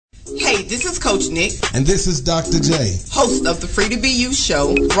Hey, this is Coach Nick. And this is Dr. J, host of the Free to Be You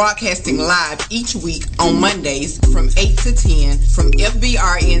show, broadcasting live each week on Mondays from 8 to 10 from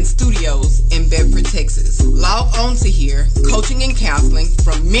FBRN Studios in Bedford, Texas. Log on to hear coaching and counseling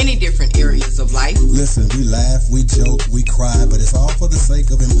from many different areas of life. Listen, we laugh, we joke, we cry, but it's all for the sake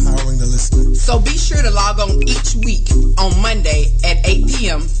of empowering the listener. So be sure to log on each week on Monday at 8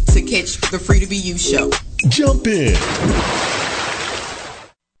 p.m. to catch the Free to Be You show. Jump in.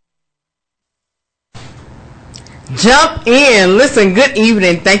 Jump in. Listen, good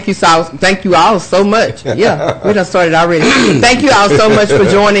evening. Thank you all so much. Yeah, we done started already. Thank you all so much for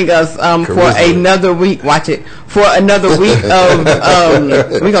joining us for another week. Watch it. For another week of,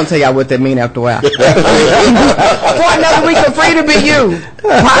 we're going to tell y'all what that means after a while. For another week of Free to Be You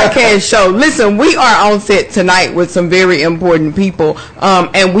podcast show. Listen, we are on set tonight with some very important people,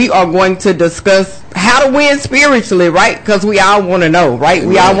 and we are going to discuss how to win spiritually, right? Because we all want to know, right?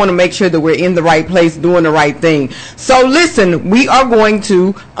 We all want to make sure that we're in the right place, doing the right thing. So listen, we are going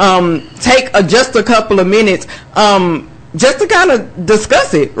to take just a couple of minutes just to kind of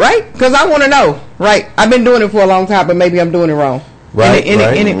discuss it, right? Because I want to know, right? I've been doing it for a long time, but maybe I'm doing it wrong. Right.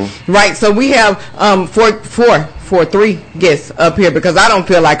 So we have three guests up here because I don't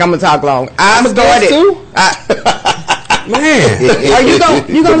feel like I'm gonna talk long. I started. Man, are you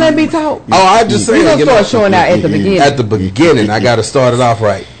gonna let me talk? Oh, I just saying. You're gonna start showing out at the beginning. At the beginning, I got to start it off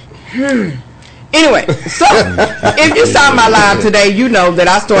right. Anyway, so if you saw my live today, you know that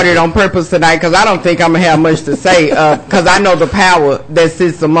I started on purpose tonight because I don't think I'm gonna have much to say because I know the power that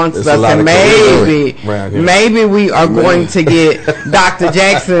sits amongst us, and maybe we are going to get Dr.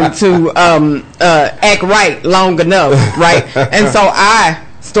 Jackson to act right long enough, right? And so I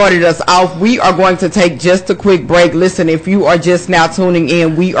started us off. We are going to take just a quick break. Listen, if you are just now tuning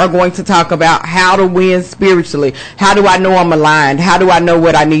in, we are going to talk about how to win spiritually. How do I know I'm aligned? How do I know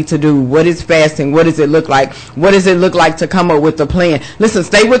what I need to do? What is fasting? What does it look like? What does it look like to come up with a plan? Listen,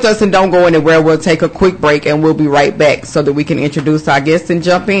 stay with us and don't go anywhere. We'll take a quick break and we'll be right back so that we can introduce our guests and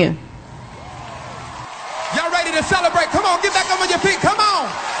jump in. Y'all ready to celebrate? Come on, get back up on your feet. Come on.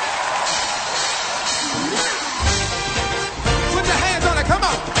 Come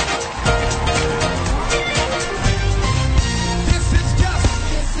on. This is just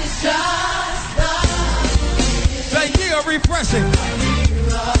the year of refreshing.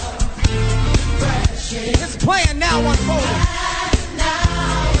 His plan now unfolding.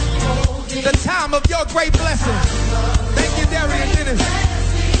 The time of your great blessing. Thank you, Darian Dennis.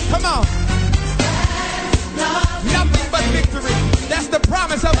 Come on. Nothing but victory. That's the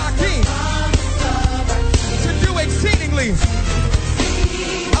promise of our King. To do exceedingly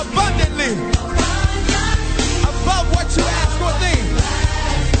abundantly above what you ask or think.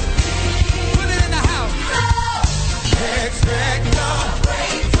 Put it in the house. Expect the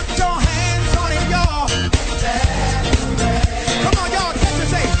put your hands on it, y'all. Come on, y'all, catch it,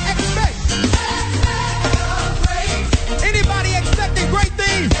 say expect. Anybody expecting great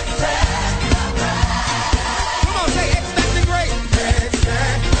things? Come on, say expecting great.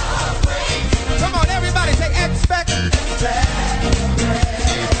 Come on, everybody say expect.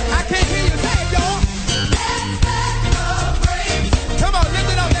 I can't hear you say it, y'all. Come on, lift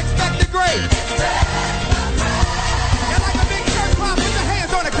it up, expect the great. You're like a big church crowd, put your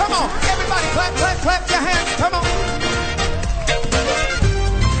hands on it. Come on, everybody clap, clap, clap your hands. Come on.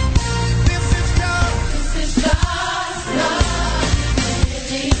 This is just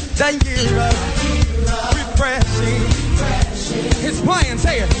the year of refreshing. His plan,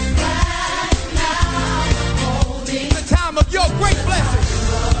 say it. The time of your great blessing.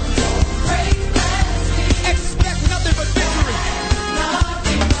 Expect nothing but victory.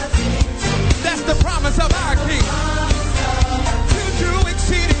 That's the promise of our King. To do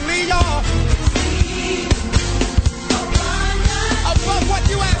exceedingly, y'all, above what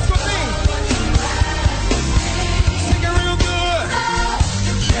you ask for me. Sing it real good.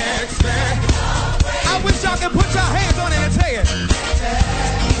 Expect. I wish y'all could put your hands on it and say it.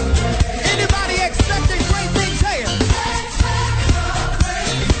 Anybody expecting great things, say it.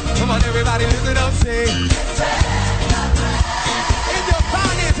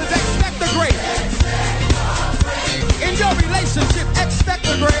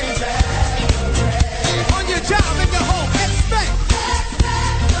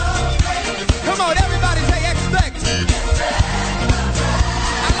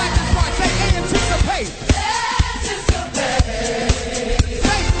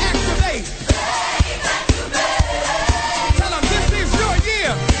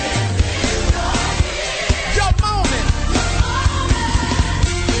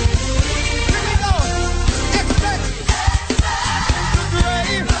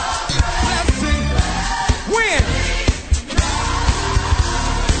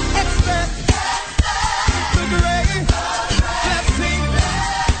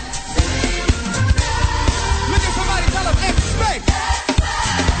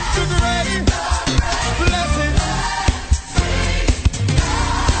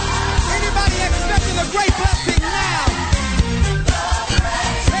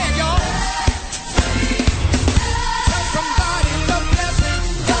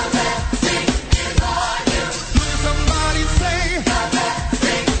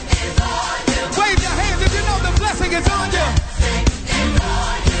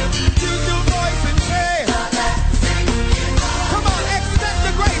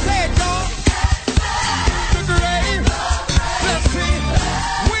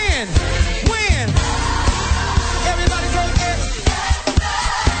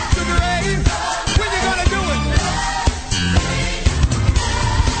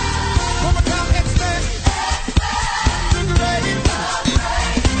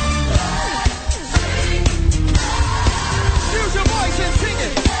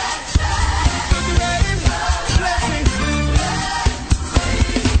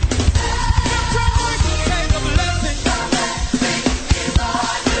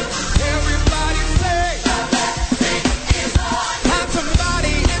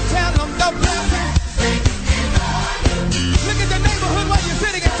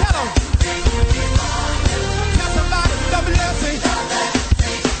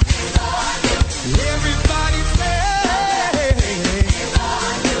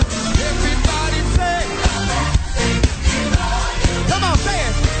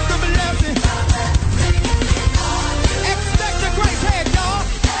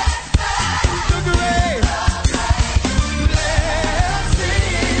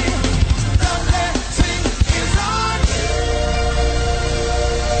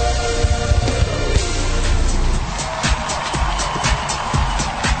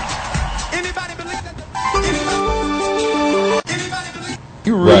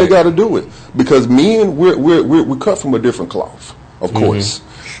 really got to do it, because men we're cut from a different cloth. Of course,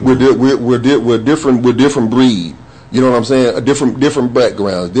 we're different breed. You know what I'm saying? A different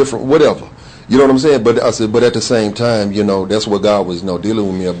backgrounds, different whatever. You know what I'm saying? But I said, but at the same time, that's what God was, dealing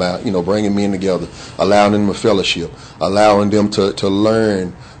with me about. Bringing men together, allowing them to fellowship, allowing them to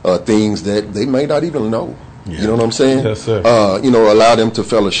learn things that they may not even know. Yeah. You know what I'm saying? Yes, sir. Allow them to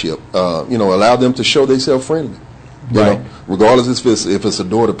fellowship. Allow them to show themselves friendly. Right. Regardless if it's a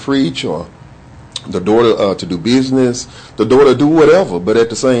door to preach or the door to do business, the door to do whatever. But at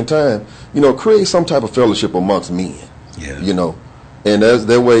the same time, create some type of fellowship amongst men. Yeah. And that's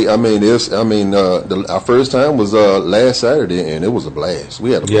that way. Our first time was last Saturday, and it was a blast.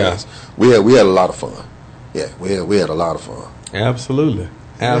 We had a blast. We had a lot of fun. Yeah, we had a lot of fun. Absolutely.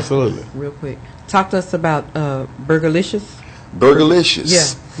 Real quick, talk to us about Burgerlicious. Burgerlicious.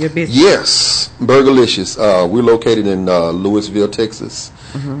 Yeah, your business. Yes, Burgerlicious. We're located in Louisville, Texas,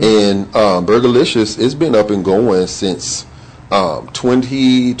 and Burgerlicious has been up and going since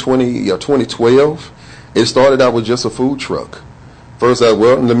 2012. It started out with just a food truck. First, let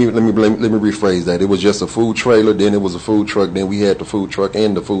me rephrase that. It was just a food trailer. Then it was a food truck. Then we had the food truck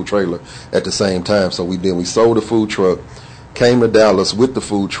and the food trailer at the same time. So we sold the food truck, came to Dallas with the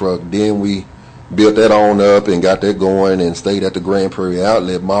food truck. Then we built that on up and got that going, and stayed at the Grand Prairie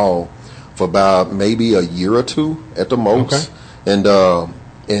Outlet Mall for about maybe a year or two at the most. Okay. And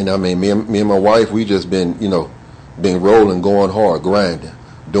me and my wife, we just been rolling, going hard, grinding.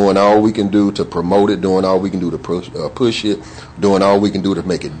 Doing all we can do to promote it, doing all we can do to push it, doing all we can do to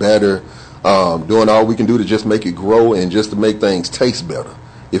make it better, doing all we can do to just make it grow and just to make things taste better,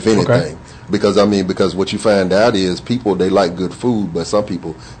 if anything. Okay. Because what you find out is people, they like good food, but some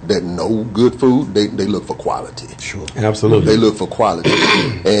people that know good food, they look for quality. Sure. Absolutely. They look for quality.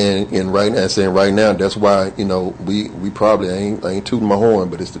 and right now, that's why, we probably, I ain't tooting my horn,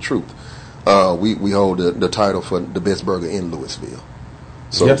 but it's the truth. We hold the title for the best burger in Louisville.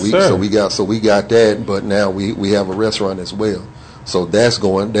 So yes, we got that, but now we have a restaurant as well. So that's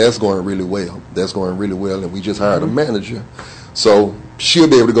going really well. And we just hired a manager. So she'll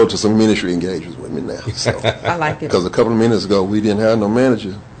be able to go to some ministry engagements with me now. So I like it. Because a couple of minutes ago we didn't have no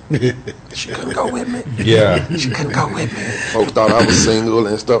manager. She couldn't go with me. Yeah. She couldn't go with me. Folks thought I was single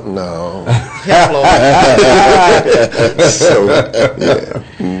and stuff. No. So yeah.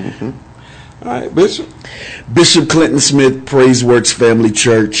 Mm-hmm. All right, Bishop. Bishop Clinton Smith, Praiseworks Family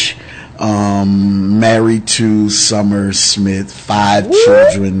Church, married to Summer Smith, 5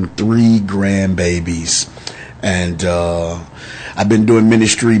 children, 3 grandbabies, and I've been doing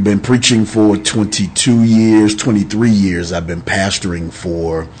ministry, been preaching for 22 years, 23 years. I've been pastoring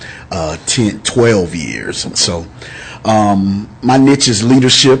for 12 years, and so my niche is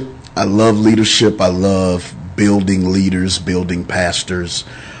leadership. I love leadership. I love building leaders, building pastors.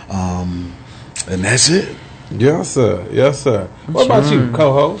 And that's it. Yes, sir. What about you,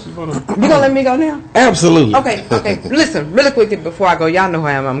 co-host? You gonna let me go now? Absolutely. Okay. Listen, really quickly before I go, y'all know who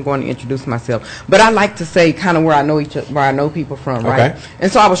I am. I'm going to introduce myself, but I like to say kind of where I know people from, right? Okay.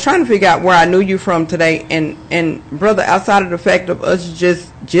 And so I was trying to figure out where I knew you from today, and brother, outside of the fact of us just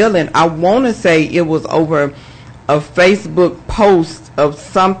gelling, I want to say it was over a Facebook post of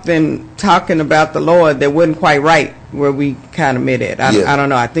something talking about the Lord that wasn't quite right, where we kind of met at. I don't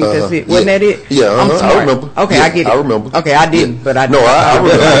know. I think that's it. Wasn't that it? Yeah, I'm sorry. I remember. Okay, I get it. I remember. Okay, I didn't, but I did. No, I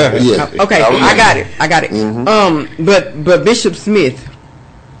remember. Yeah. Okay, I got it. Mm-hmm. But Bishop Smith,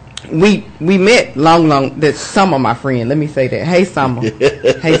 we met long. That's some of my friend. Let me say that. Hey, Summer.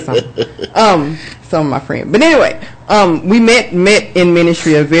 Some of my friends. But anyway, we met in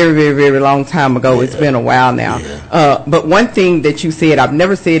ministry a very, very, very long time ago. Yeah. It's been a while now. Yeah. But one thing that you said, I've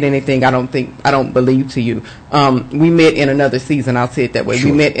never said anything I don't believe to you. We met in another season. I'll say it that way.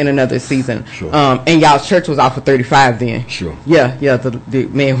 Sure. We met in another season. Sure. And y'all's church was off of 35 then. Sure. Yeah. The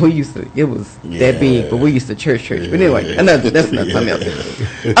man, we used to, it was that big, but we used to church. But anyway, that's something else.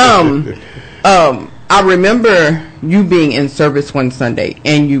 I remember you being in service one Sunday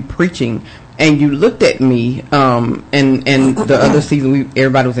and you preaching, and you looked at me, and the other season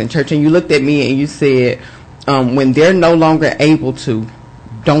everybody was in church, and you looked at me and you said, when they're no longer able to,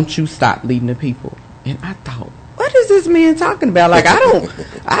 don't you stop leading the people. And I thought, what is this man talking about? Like, I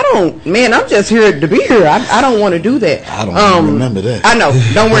don't, man, I'm just here to be here. I don't want to do that. I don't remember that. I know.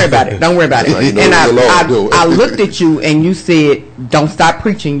 Don't worry about it. And I looked at you and you said, don't stop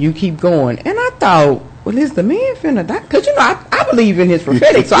preaching. You keep going. And I thought, well, is the man finna die? Because, I believe in his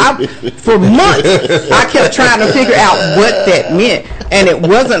prophetic. So for months, I kept trying to figure out what that meant. And it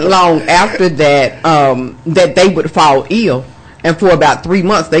wasn't long after that, that they would fall ill. And for about 3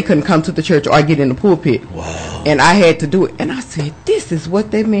 months, they couldn't come to the church or get in the pulpit. Wow. And I had to do it. And I said, this is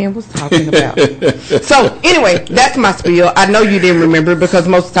what that man was talking about. So, anyway, that's my spiel. I know you didn't remember it because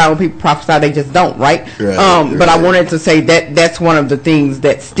most of the time when people prophesy, they just don't, right? But I wanted to say that's one of the things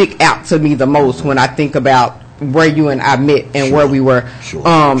that stick out to me the most when I think about where you and I met and where we were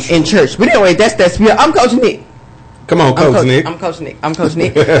in church. But anyway, that's that spiel. I'm Coach Nick. Come on, Coach Nick. I'm Coach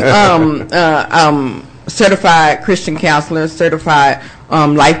Nick. Certified Christian counselor, certified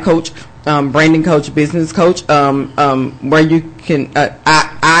life coach, branding coach, business coach. Where you can,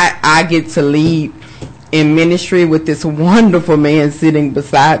 I get to lead in ministry with this wonderful man sitting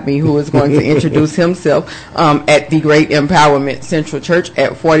beside me who is going to introduce himself at the Great Empowerment Central Church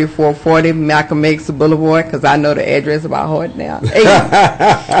at 4440 Malcolm X Boulevard, because I know the address by heart now. Hey.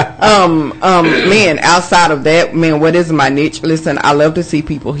 Man, outside of that, man, what is my niche? Listen, I love to see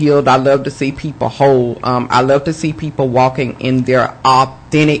people healed. I love to see people whole. I love to see people walking in their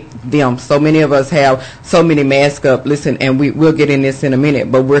authentic them. So many of us have so many masks up. Listen, and we'll get in this in a minute,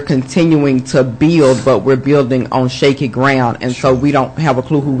 but we're continuing to build, but we're building on shaky ground, and so we don't have a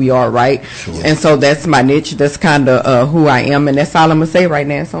clue who we are, right? And so that's my niche. That's kind of who I am, and that's all I'm gonna say right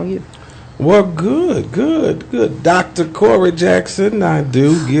now. It's on you. Well, good. Dr. Corey Jackson, I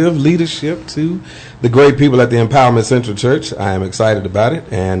do give leadership to the great people at the Empowerment Central Church. I am excited about it,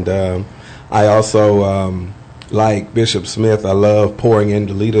 and I also, like Bishop Smith, I love pouring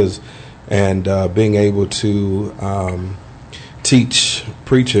into leaders and being able to teach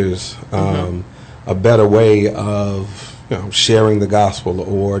preachers a better way of sharing the gospel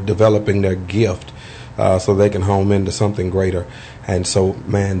or developing their gift so they can home into something greater. And so,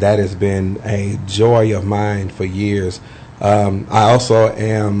 man, that has been a joy of mine for years. I also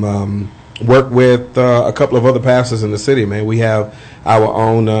am work with a couple of other pastors in the city, man. We have our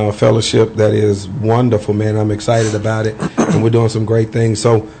own fellowship that is wonderful, man. I'm excited about it, and we're doing some great things.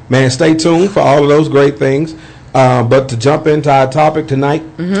 So, man, stay tuned for all of those great things. But to jump into our topic tonight,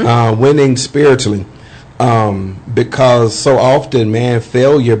 winning spiritually, because so often, man,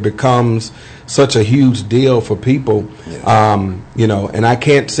 failure becomes such a huge deal for people, and I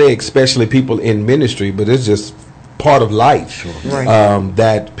can't say especially people in ministry, but it's just part of life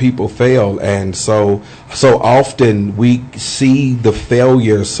that people fail, and so often we see the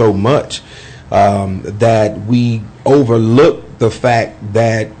failure so much that we overlook the fact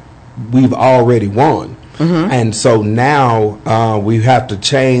that we've already won. And so now we have to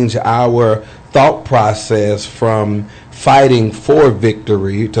change our thought process from fighting for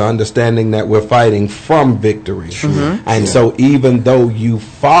victory to understanding that we're fighting from victory. And so even though you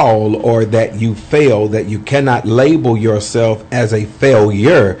fall or that you fail, that you cannot label yourself as a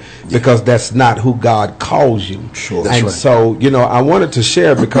failure because that's not who God calls you. So, I wanted to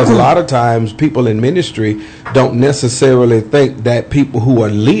share because a lot of times people in ministry don't necessarily think that people who are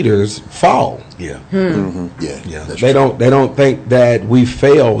leaders fall. They don't think that we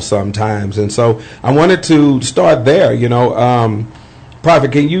fail sometimes, and so I wanted to start there.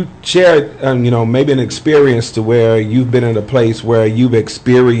 Prophet, can you share, maybe an experience to where you've been in a place where you've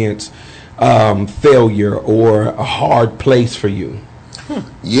experienced failure or a hard place for you?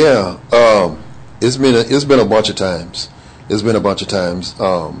 It's been a bunch of times.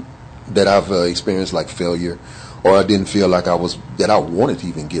 That I've experienced like failure, or I didn't feel like I wanted to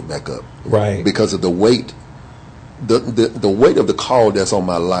even get back up. Right. Because of the weight, the weight of the call that's on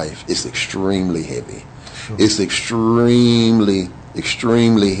my life is extremely heavy. It's extremely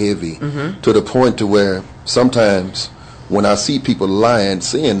heavy to the point to where sometimes when I see people lying,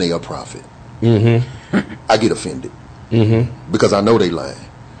 saying they are prophet, I get offended because I know they lying.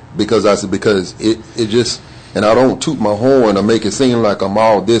 Because it just, and I don't toot my horn or make it seem like I'm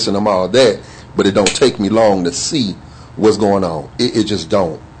all this and I'm all that, but it don't take me long to see what's going on. It just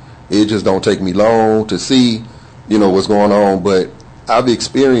don't. It just don't take me long to see, what's going on. But I've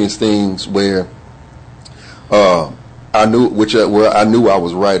experienced things where I knew I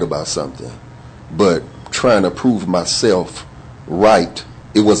was right about something, but trying to prove myself right,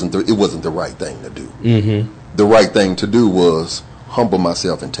 it wasn't the right thing to do. The right thing to do was humble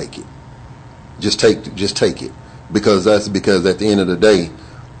myself and take it. Just take it, because at the end of the day,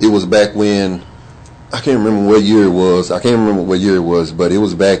 it was back when, I can't remember what year it was, but it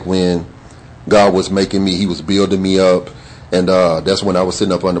was back when God was making me, he was building me up, and that's when I was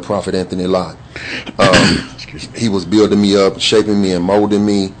sitting up under Prophet Anthony Lott. He was building me up, shaping me and molding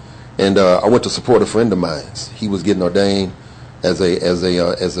me, and I went to support a friend of mine. He was getting ordained as a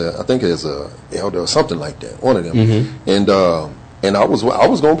elder or something like that, one of them. And I was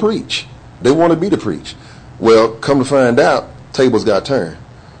going to preach. They wanted me to preach. Well, come to find out, tables got turned.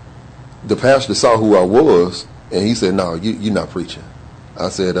 The pastor saw who I was, And he said, no, you're not preaching. I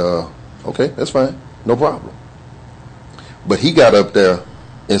said, okay, that's fine. No problem. But he got up there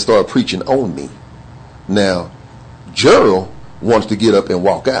and started preaching on me. Now, Gerald wants to get up and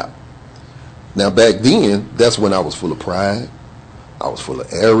walk out. Now, back then, that's when I was full of pride. I was full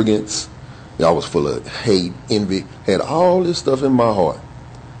of arrogance. I was full of hate, envy, had all this stuff in my heart.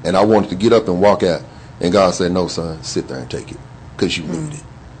 And I wanted to get up and walk out. And God said, no, son, sit there and take it because you need it.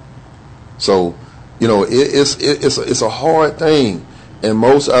 So, you know, it's a hard thing. And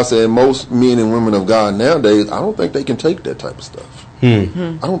most men and women of God nowadays, I don't think they can take that type of stuff.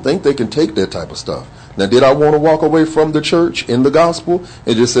 I don't think they can take that type of stuff. Now, did I want to walk away from the church in the gospel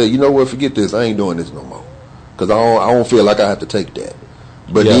and just say, you know what, forget this, I ain't doing this no more? Because I don't feel like I have to take that.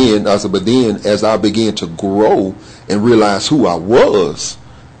 But then as I began to grow and realize who I was,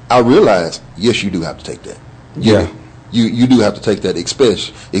 I realized, yes, you do have to take that. Yeah. You do have to take that,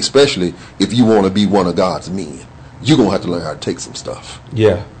 especially if you want to be one of God's men. You're going to have to learn how to take some stuff.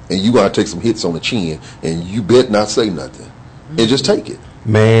 Yeah. And you're going to take some hits on the chin, and you bet not say nothing. And just take it.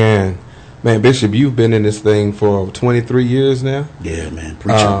 Man, Bishop, you've been in this thing for 23 years now? Yeah, man.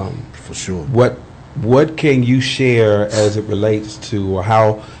 Preaching, for sure. What can you share as it relates to, or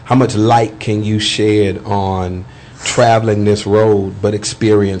how much light can you shed on traveling this road but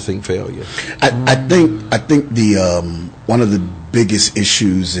experiencing failure? I think the one of the biggest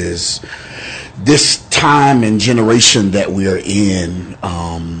issues is this time and generation that we are in.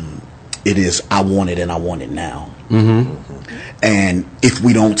 It is I want it and I want it now. And if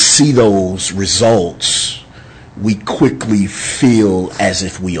we don't see those results, we quickly feel as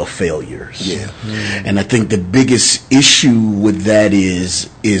if we are failures. Yeah. And I think the biggest issue with that is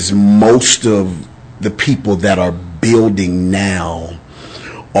most of the people that are building now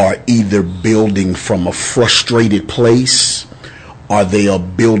are either building from a frustrated place or they are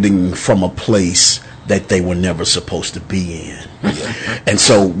building from a place that they were never supposed to be in. And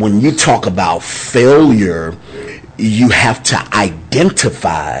so when you talk about failure, you have to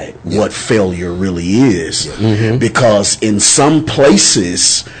identify what failure really is. Because in some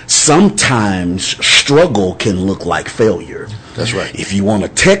places, sometimes struggle can look like failure. That's right. If you want to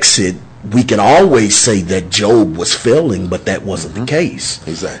text it, we can always say that Job was failing, but that wasn't the case.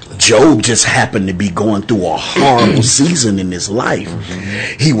 Exactly. Job just happened to be going through a horrible season in his life.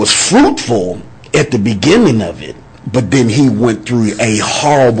 He was fruitful at the beginning of it, but then he went through a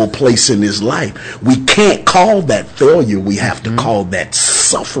horrible place in his life. We can't call that failure. We have to call that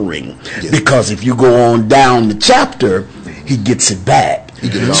suffering. Because if you go on down the chapter, he gets it back.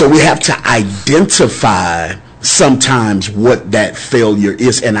 So we have to identify sometimes what that failure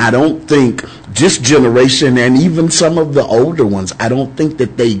is. And I don't think this generation and even some of the older ones, I don't think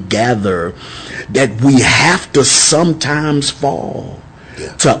that they gather that we have to sometimes fall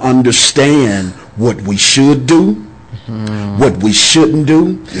to understand what we should do, what we shouldn't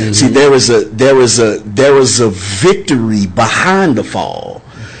do. See, there is a victory behind the fall.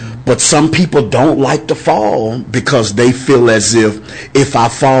 But some people don't like to fall because they feel as if I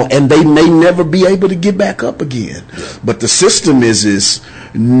fall, and they may never be able to get back up again. But the system is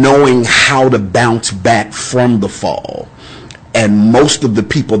knowing how to bounce back from the fall. And most of the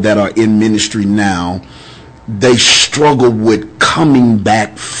people that are in ministry now, they struggle with coming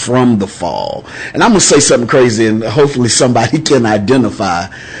back from the fall. And I'm going to say something crazy, and hopefully somebody can identify.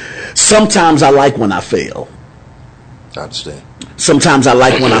 Sometimes I like when I fail. I understand. Sometimes I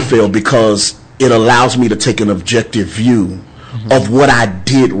like when I fail because it allows me to take an objective view of what I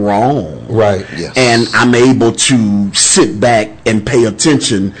did wrong. Right. Yes. And I'm able to sit back and pay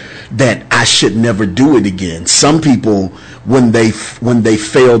attention that I should never do it again. Some people, when they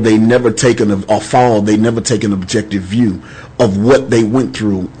fail, they never take they never take an objective view of what they went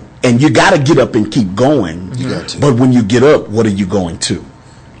through. And you got to get up and keep going. You got to. But when you get up, what are you going to?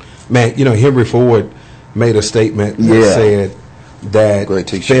 Man, Henry Ford made a statement that said that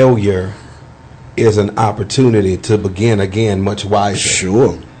failure is an opportunity to begin again much wiser.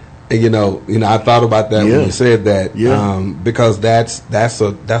 Sure. And I thought about that when you said that, because that's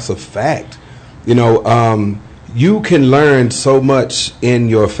a fact. You can learn so much in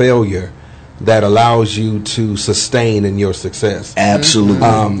your failure that allows you to sustain in your success. Absolutely.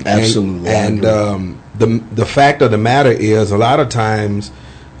 Absolutely. And the fact of the matter is, a lot of times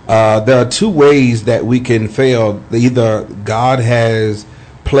there are two ways that we can fail. Either God has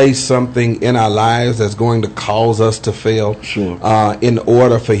placed something in our lives that's going to cause us to fail in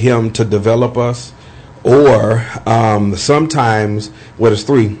order for him to develop us, or sometimes, well, there's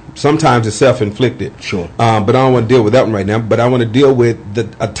three. Sometimes it's self-inflicted. Sure. But I don't want to deal with that one right now. But I want to deal with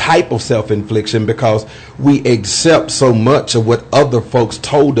a type of self-infliction because we accept so much of what other folks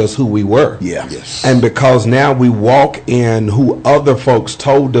told us who we were. Yeah. Yes. And because now we walk in who other folks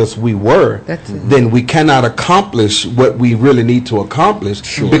told us we were, then we cannot accomplish what we really need to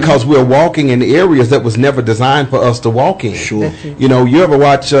accomplish because we're walking in areas that was never designed for us to walk in. Sure. You know, you ever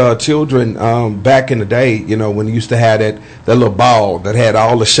watch children back in the day, you know, when you used to have that little ball that had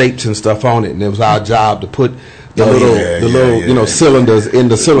all the shapes and stuff on it, and it was our job to put the little cylinders in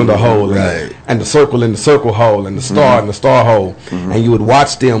the cylinder hole, and the circle in the circle hole, and the star in the star hole, and you would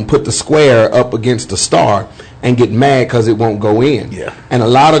watch them put the square up against the star and get mad because it won't go in. Yeah. And a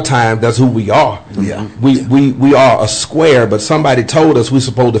lot of times that's who we are. Yeah. We are a square, but somebody told us we're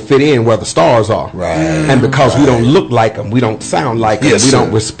supposed to fit in where the stars are. Right. And because we don't look like them, we don't sound like them, we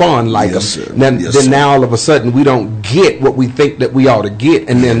don't respond like them, then now all of a sudden we don't get what we think that we ought to get,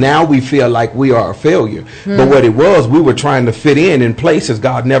 and then now we feel like we are a failure. But what it was, we were trying to fit in places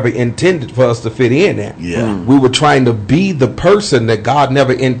God never intended for us to fit in at. We were trying to be the person that God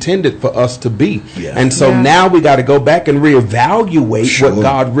never intended for us to be. And so now we got to go back and reevaluate what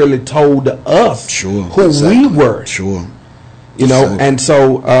God really told us who we were. You know, and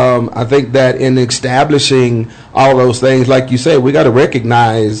so I think that in establishing all those things, like you say, we got to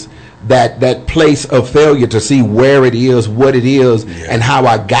recognize that place of failure to see where it is, what it is, and how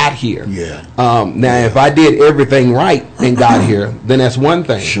I got here. Now, if I did everything right and got here, then that's one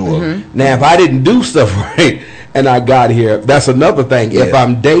thing. Now, if I didn't do stuff right and I got here, that's another thing. If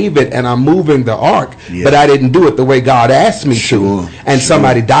I'm David and I'm moving the ark, but I didn't do it the way God asked me to, and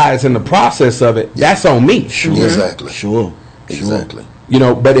somebody dies in the process of it, that's on me. Exactly. Exactly. You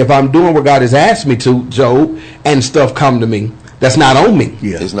know, but if I'm doing what God has asked me to, Job, and stuff come to me, that's not on me.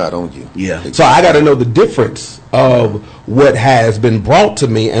 It's not on you. Exactly. So I got to know the difference of what has been brought to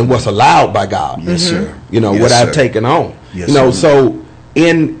me and what's allowed by God. You know, what I've taken on. You know, so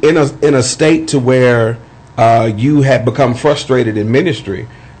in a state to where you had become frustrated in ministry,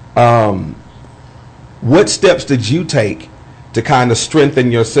 what steps did you take to kind of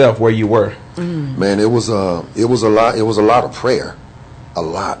strengthen yourself where you were? Man, it was a lot of prayer. A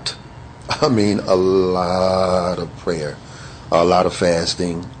lot of prayer, a lot of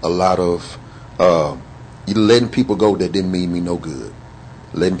fasting, a lot of letting people go that didn't mean me no good.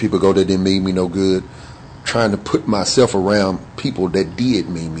 Trying to put myself around people that did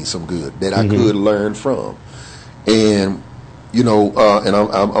mean me some good, that I could learn from. And you know, and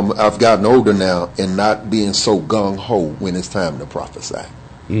I've gotten older now, and not being so gung ho when it's time to prophesy.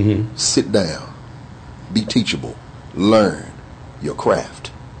 Sit down, be teachable, learn your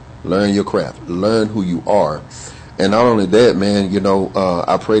craft, learn who you are. And not only that, man, you know,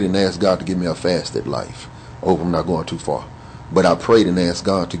 I prayed and asked God to give me a fasted life. I hope I'm not going too far, but I prayed and asked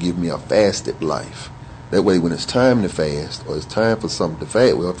God to give me a fasted life. That way, when it's time to fast, or it's time for something to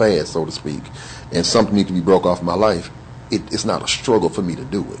fast, so to speak, and something needs to be broke off my life, it's not a struggle for me to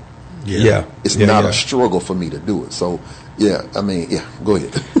do it. It's not a struggle for me to do it. So, go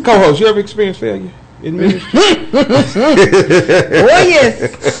ahead. Co-host, you ever experienced failure in ministry? Oh,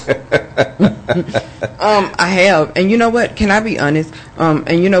 yes. I have. And you know what? Can I be honest?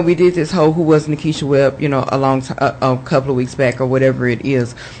 And you know, we did this whole Who Was Nikisha Webb, you know, a couple of weeks back or whatever it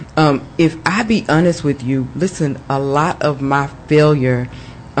is. If I be honest with you, listen, a lot of my failure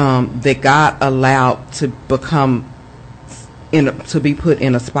that God allowed to become to be put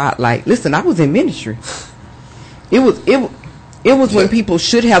in a spotlight. Listen, I was in ministry. It was when people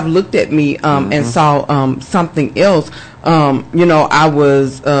should have looked at me and saw something else. You know, I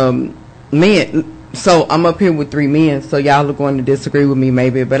was men. So I'm up here with 3 men. So y'all are going to disagree with me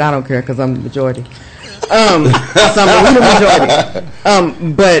maybe, but I don't care because I'm the majority. So I'm the majority.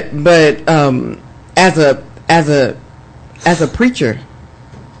 But as a preacher,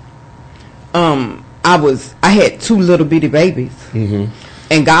 I had 2 little bitty babies,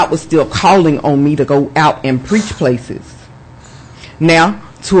 and God was still calling on me to go out and preach places. Now,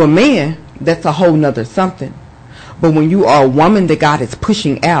 to a man, that's a whole nother something. But when you are a woman that God is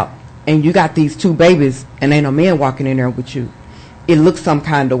pushing out, and you got these 2 babies, and ain't no man walking in there with you, it looks some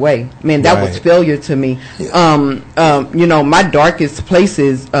kind of way. Man, that was failure to me. You know, my darkest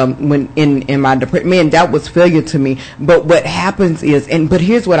places when in my depression, man, that was failure to me. But what happens is, but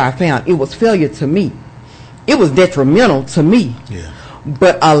here's what I found: it was failure to me. It was detrimental to me.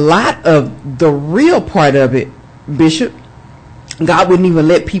 But a lot of the real part of it, Bishop, God wouldn't even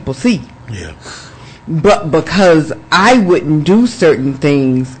let people see. But because I wouldn't do certain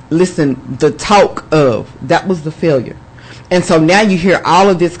things, listen, the talk of, that was the failure. And so now you hear all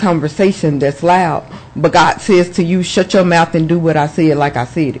of this conversation that's loud, but God says to you, shut your mouth and do what I said like I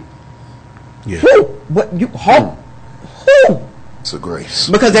said it. Yeah. Whew, what you whew. It's a grace.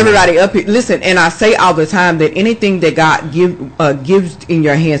 Because everybody up here, listen, and I say all the time that anything that God gives in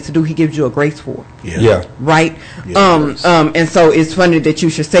your hands to do, He gives you a grace for. Yeah. Right? Yeah, and so it's funny that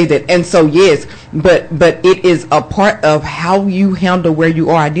you should say that. And so yes, but it is a part of how you handle where you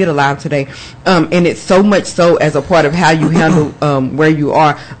are. I did a live today, and it's so much so as a part of how you handle where you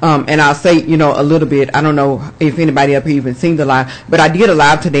are. And I'll say, a little bit. I don't know if anybody up here even seen the live, but I did a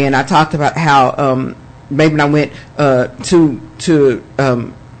live today, and I talked about how maybe I went to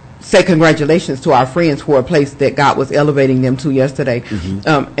say congratulations to our friends for a place that God was elevating them to yesterday.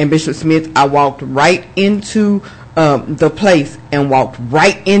 And Bishop Smith, I walked right into the place and walked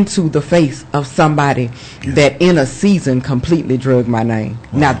right into the face of somebody that in a season completely drugged my name.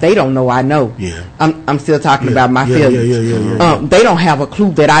 Now they don't know I know. I'm still talking about my failures. They don't have a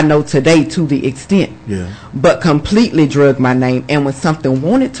clue that I know today to the extent. But completely drugged my name. And when something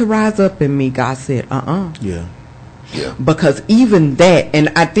wanted to rise up in me, God said, Yeah. Because even that, and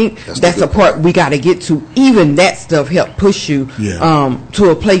I think that's a part we got to get to, even that stuff helped push you to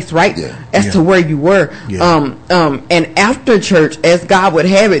a place as to where you were. And after church, as God would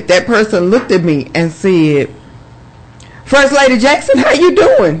have it, that person looked at me and said, First Lady Jackson, how you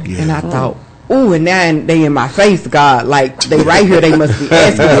doing? And I thought, ooh, and now they in my face, God, like they right here, they must be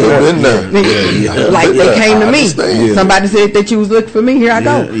asking me. Like they came to me. Somebody said that you was looking for me, here I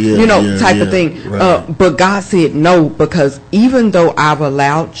go. Type of thing. Right. But God said no, because even though I've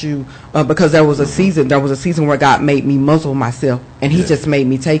allowed you, because there was a season where God made me muzzle myself, and He just made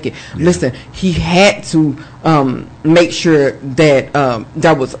me take it. Listen, He had to make sure that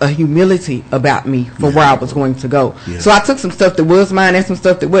there was a humility about me for where I was going to go. So I took some stuff that was mine and some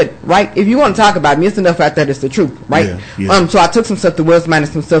stuff that wasn't. Right? If you want to talk about me, it's enough out there that's the truth. Right? So I took some stuff that was mine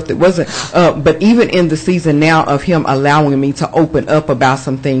and some stuff that wasn't. But even in the season now of Him allowing me to open up about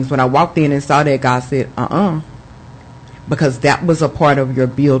some things, when I walked in and saw that, God said, because that was a part of your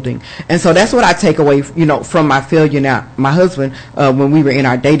building. And so that's what I take away, from my failure. Now, my husband, when we were in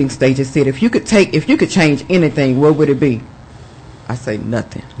our dating stages, said, if you could change anything, what would it be? I say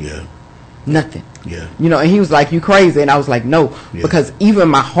nothing. Nothing. And he was like, you crazy. And I was like, no, because even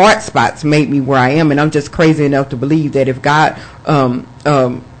my hard spots made me where I am. And I'm just crazy enough to believe that if God,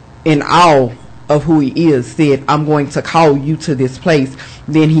 in all of who He is, said, I'm going to call you to this place,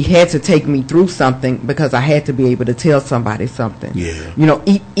 then He had to take me through something, because I had to be able to tell somebody something.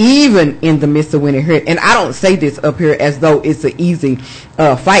 Even in the midst of when it hurt. And I don't say this up here as though it's an easy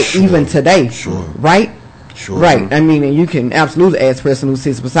fight, even today. Right? Right. I mean, and you can absolutely ask the person who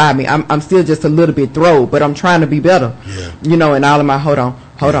sits beside me. I'm still just a little bit throwed, but I'm trying to be better. In all of my hold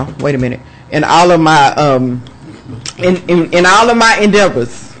on, wait a minute. In all of my in all of my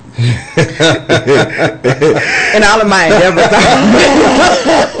endeavors. In all of my endeavors,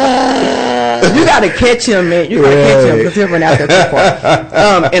 you got to catch him, man. You got to catch him, because he'll run out there too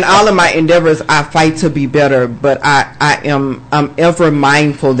far. In all of my endeavors, I fight to be better, but I'm ever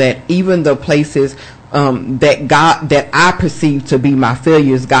mindful that even the places that I perceive to be my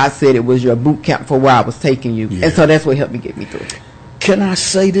failures, God said it was your boot camp for where I was taking you, and so that's what helped me get me through. Can I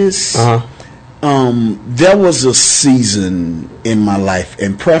say this? There was a season in my life,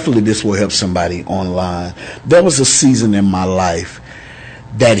 and preferably this will help somebody online. There was a season in my life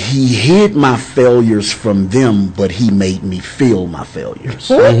that He hid my failures from them, but He made me feel my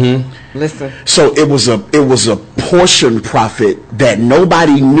failures. Listen. So it was a portion prophet that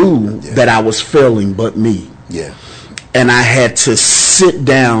nobody knew that I was failing but me. And I had to sit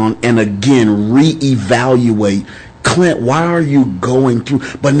down and again reevaluate. Clint, why are you going through?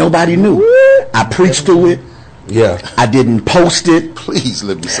 But nobody knew. I preached through it. I didn't post it. Please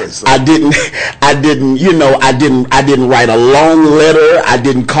let me say something. I didn't write a long letter. I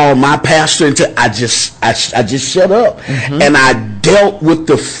didn't call my pastor I just shut up. And I dealt with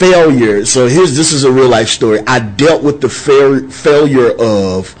the failure. So this is a real life story. I dealt with the failure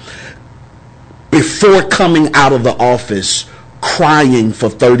of, before coming out of the office, crying for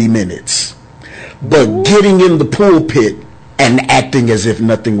 30 minutes. But getting in the pulpit and acting as if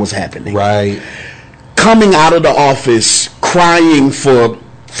nothing was happening. Right. Coming out of the office, crying for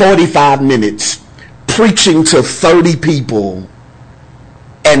 45 minutes, preaching to 30 people,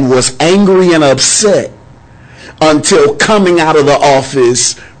 and was angry and upset until coming out of the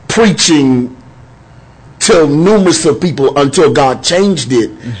office, preaching to numerous of people until God changed it.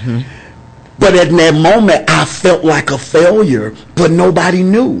 But at that moment, I felt like a failure, but nobody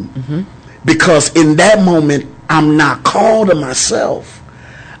knew. Because in that moment, I'm not called to myself.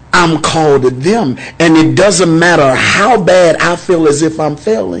 I'm called to them. And it doesn't matter how bad I feel as if I'm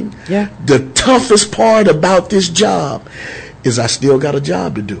failing. Yeah. The toughest part about this job is I still got a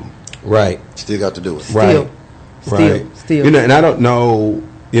job to do. Right. Still got to do it. Right. Still. You know, and I don't know,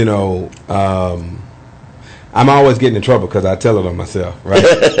 I'm always getting in trouble because I tell it on myself, right?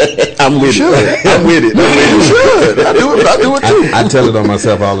 I'm with it. I'm with it. You should. I do it too. I tell it on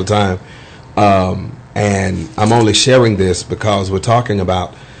myself all the time. And I'm only sharing this because we're talking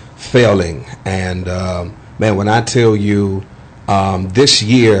about failing. And, man, when I tell you this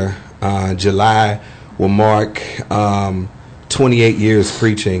year, July will mark 28 years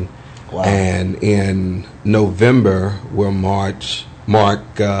preaching. Wow. And in November will mark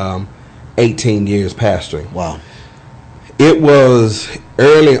 18 years pastoring. Wow. It was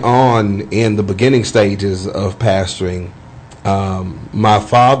early on in the beginning stages of pastoring. My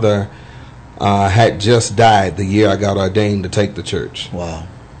father had just died the year I got ordained to take the church. Wow.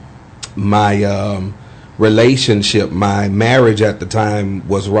 My relationship, my marriage at the time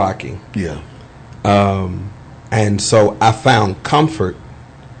was rocky. Yeah. And so I found comfort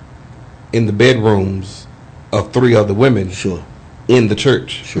in the bedrooms of 3 other women. Sure. In the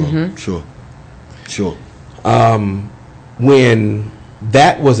church. Sure. Sure. When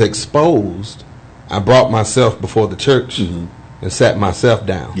that was exposed, I brought myself before the church and sat myself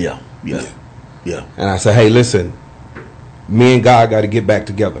down. Yeah. And I said, hey, listen, me and God got to get back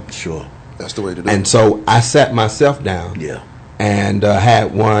together. Sure. That's the way to do And it. so I sat myself down. Yeah. And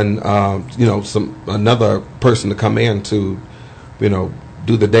had one, another person to come in to,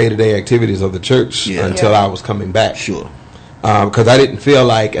 do the day-to-day activities of the church until I was coming back. Sure. Because I didn't feel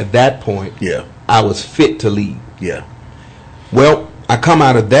like at that point I was fit to lead. Yeah. Well, I come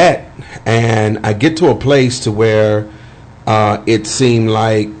out of that and I get to a place to where it seemed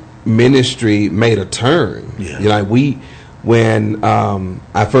like ministry made a turn. Yeah. When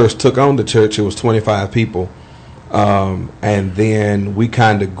I first took on the church, it was 25 people. And then we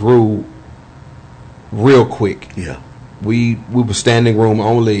kind of grew real quick. Yeah. We were standing room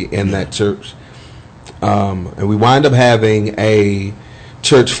only in that church. And we wind up having a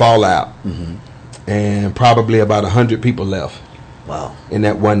church fallout. And probably about 100 people left. Wow. In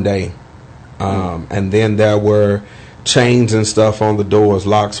that one day. And then there were chains and stuff on the doors.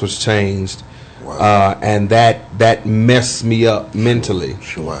 Locks was changed. Wow. And that messed me up mentally.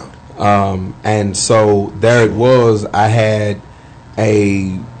 Sure. Wow. And so there it was. I had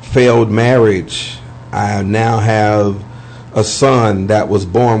a failed marriage. I now have a son that was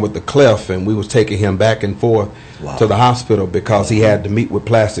born with a cleft, and we was taking him back and forth to the hospital because he had to meet with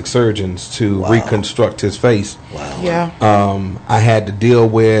plastic surgeons to reconstruct his face. Wow. Yeah. I had to deal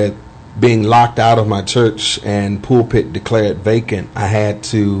with being locked out of my church and pulpit declared vacant. I had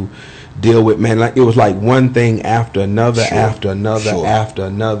to deal with, it was like one thing after another, after another, after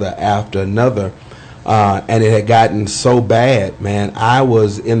another, after another. And it had gotten so bad, man. I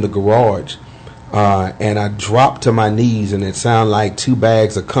was in the garage and I dropped to my knees, and it sounded like 2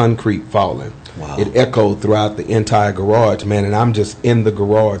 bags of concrete falling. Wow. It echoed throughout the entire garage, man, and I'm just in the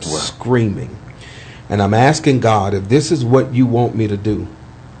garage screaming. And I'm asking God, if this is what you want me to do,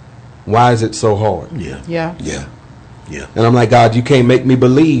 why is it so hard? Yeah. And I'm like, God, you can't make me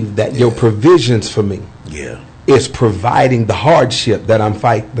believe that your provisions for me is providing the hardship that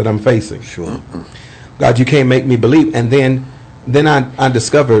I'm facing. Sure. God, you can't make me believe. And then I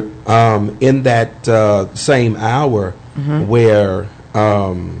discovered in that same hour where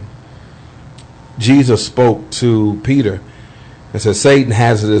Jesus spoke to Peter and said, Satan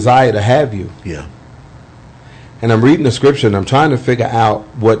has a desire to have you. Yeah. And I'm reading the scripture and I'm trying to figure out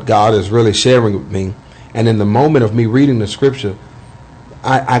what God is really sharing with me. And in the moment of me reading the scripture,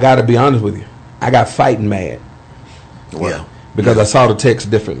 I got to be honest with you, I got fighting mad. Wow. Because I saw the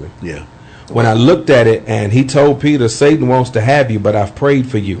text differently. Yeah. When I looked at it, and he told Peter, Satan wants to have you, but I've prayed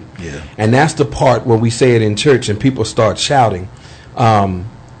for you. Yeah. And that's the part where we say it in church and people start shouting.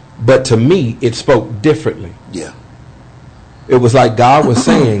 But to me, it spoke differently. Yeah. It was like God was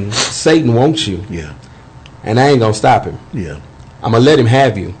saying, Satan wants you. Yeah. And I ain't going to stop him. Yeah. I'm going to let him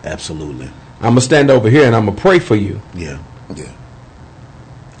have you. Absolutely. I'm going to stand over here and I'm going to pray for you. Yeah. Yeah.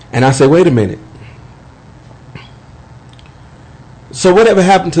 And I said, wait a minute. So whatever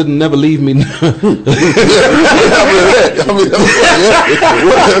happened to the never leave me? Nor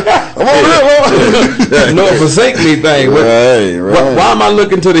forsake me thing. Right. Why am I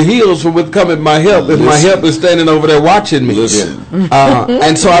looking to the hills for with coming my help if my help is standing over there watching me?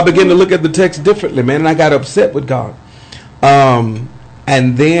 And so I began to look at the text differently, man, and I got upset with God. And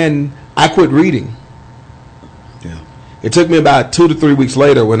then I quit reading. Yeah. It took me about 2 to 3 weeks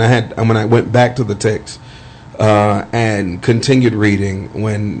later when I went back to the text and continued reading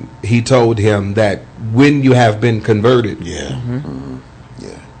when he told him that when you have been converted,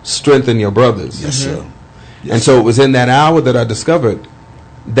 strengthen your brothers. Yes, sir. And so it was in that hour that I discovered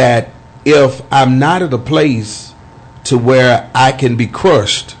that if I'm not at a place to where I can be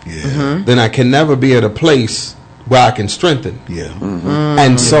crushed, then I can never be at a place where I can strengthen.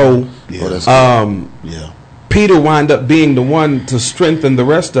 And so Peter wound up being the one to strengthen the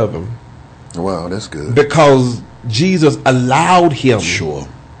rest of them. Wow, that's good. Because Jesus allowed him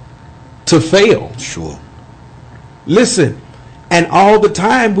to fail. Listen, and all the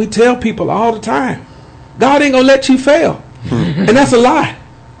time, we tell people all the time, God ain't going to let you fail. And that's a lie.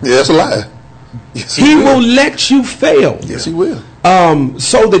 Yeah, that's a lie. Yes, he will let you fail. Yes, he will.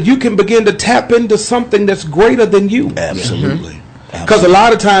 So that you can begin to tap into something that's greater than you. Absolutely. Because a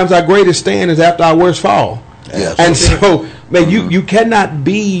lot of times our greatest stand is after our worst fall. Yeah, and so, man, you cannot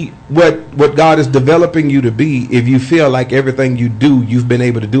be what God is developing you to be if you feel like everything you do, you've been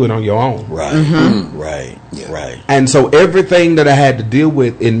able to do it on your own. Right. And so everything that I had to deal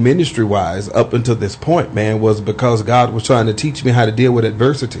with in ministry-wise up until this point, man, was because God was trying to teach me how to deal with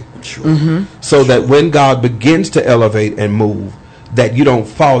adversity. So that when God begins to elevate and move, that you don't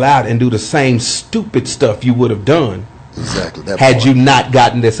fall out and do the same stupid stuff you would have done. Exactly. Had you not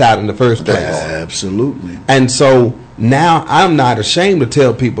gotten this out in the first place. Absolutely. And so now I'm not ashamed to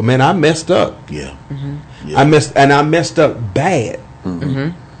tell people, man, I messed up. I messed up bad.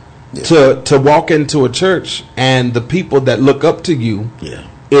 To walk into a church and the people that look up to you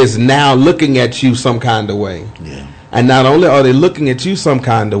is now looking at you some kind of way. And not only are they looking at you some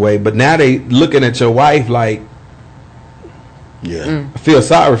kind of way, but now they looking at your wife like, I feel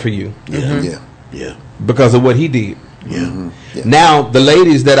sorry for you. Because of what he did. Now the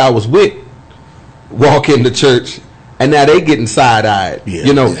ladies that I was with walk into church and now they getting side-eyed,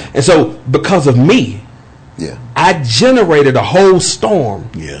 you know. And so because of me, I generated a whole storm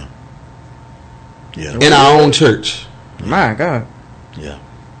in our own church. My God.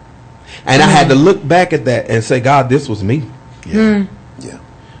 And I had to look back at that and say, God, this was me. I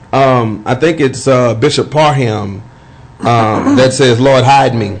think it's Bishop Parham that says, Lord,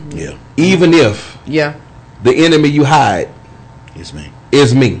 hide me. Even if the enemy you hide is me.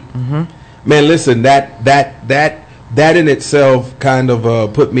 Man, listen, that in itself kind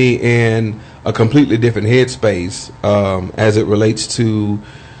of put me in a completely different headspace as it relates to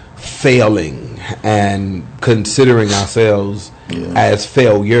failing and considering ourselves as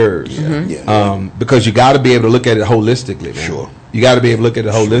failures. Because you got to be able to look at it holistically, man. You got to be able to look at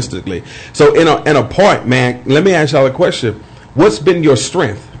it holistically. So in a point, man, let me ask y'all a question. What's been your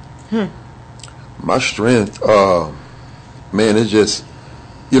strength? My strength, man, it's just,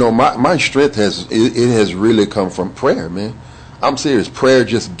 you know, my strength has really come from prayer, man. I'm serious. Prayer,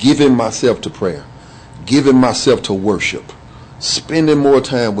 just giving myself to prayer, giving myself to worship, spending more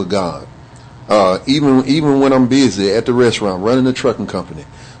time with God. Even when I'm busy at the restaurant, running the trucking company,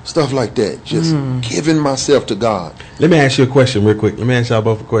 stuff like that, just giving myself to God. Let me ask you a question real quick. Let me ask y'all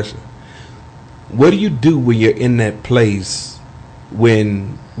both a question. What do you do when you're in that place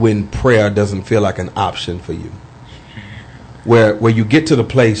when prayer doesn't feel like an option for you? Where you get to the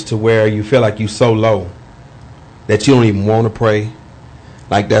place to where you feel like you're so low that you don't even want to pray.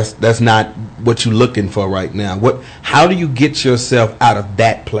 Like that's not what you're looking for right now. How do you get yourself out of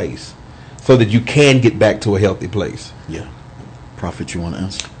that place so that you can get back to a healthy place? Prophet, you want to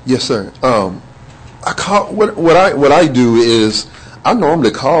answer? Yes, sir. I call what I do is I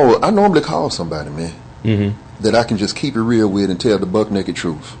normally call somebody, man, that I can just keep it real with and tell the buck naked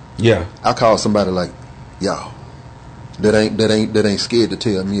truth. I call somebody like y'all that ain't scared to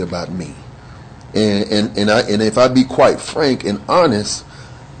tell me about me, and if I be quite frank and honest,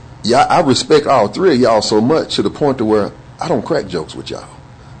 I respect all three of y'all so much to the point to where I don't crack jokes with y'all.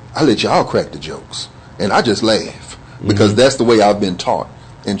 I let y'all crack the jokes, and I just laugh because that's the way I've been taught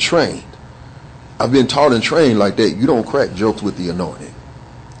and trained. I've been taught and trained like that. You don't crack jokes with the anointing.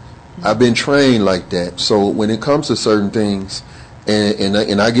 I've been trained like that. So when it comes to certain things,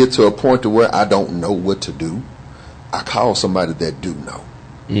 and I get to a point to where I don't know what to do, I call somebody that do know,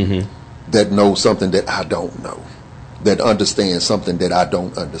 that knows something that I don't know, that understands something that I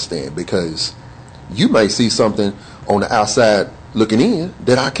don't understand. Because you may see something on the outside looking in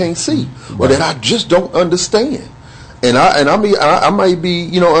that I can't see, or that I just don't understand. And I may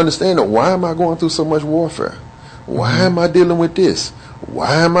be, understanding, why am I going through so much warfare? Why am I dealing with this?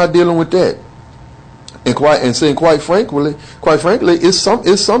 Why am I dealing with that? And quite frankly, it's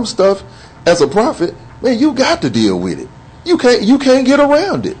some stuff as a prophet, man, you got to deal with it. You can't get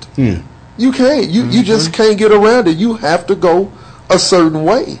around it. You can't. You just can't get around it. You have to go a certain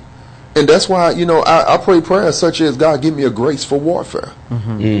way. And that's why, I pray prayers such as, God, give me a grace for warfare.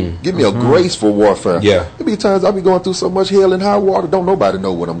 Give me a grace for warfare. Yeah. There be times I be going through so much hell and high water, don't nobody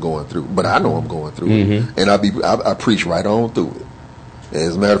know what I'm going through, but I know I'm going through it. And I preach right on through it.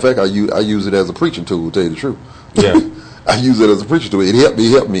 As a matter of fact, I use it as a preaching tool, to tell you the truth. Yeah. I use it as a preaching tool. It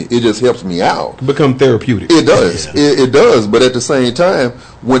helped me. It just helps me out. Become therapeutic. It does. It does. But at the same time,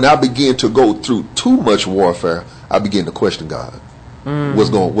 when I begin to go through too much warfare, I begin to question God. What's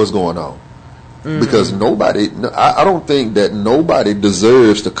going on? Because I don't think that nobody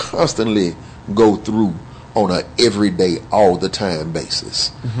deserves to constantly go through on a everyday, all the time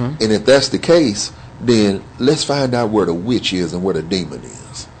basis. And if that's the case, then let's find out where the witch is and where the demon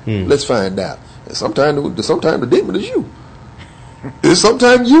is. Let's find out. And sometimes the demon is you. And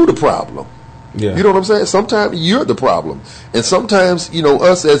sometimes you the problem. Yeah. You know what I'm saying? Sometimes you're the problem. And sometimes,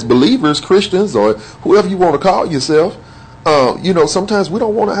 us as believers, Christians, or whoever you want to call yourself, sometimes we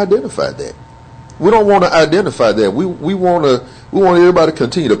don't want to identify that. We don't want to identify that. We want everybody to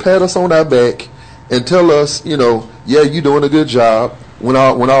continue to pat us on our back and tell us, yeah, you're doing a good job. When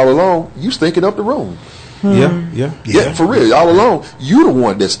all along, you stinking up the room. Yeah, for real. All along, you the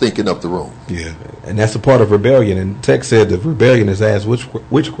one that's stinking up the room. Yeah, and that's a part of rebellion. And text said that rebellion is as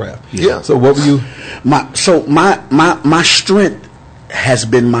witchcraft. Yeah. So what were you? My strength has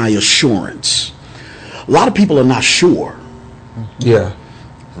been my assurance. A lot of people are not sure. Yeah.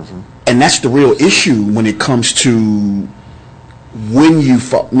 And that's the real issue when it comes to when you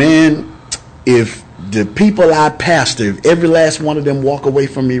man, if the people I pastor, if every last one of them walk away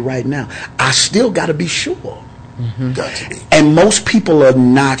from me right now, I still got to be sure. Got to be. And most people are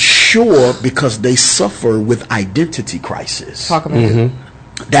not sure because they suffer with identity crisis. Talk about it.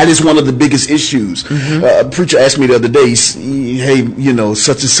 That is one of the biggest issues. A preacher asked me the other day, hey,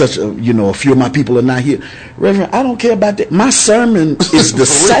 such and such, a few of my people are not here. Reverend, I don't care about that. My sermon is the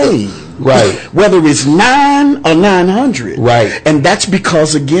same. Right. Whether it's 9 or 900. Right. And that's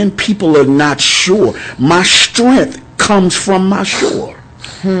because, again, people are not sure. My strength comes from my sure.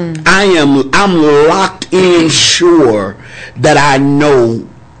 I'm locked in sure that I know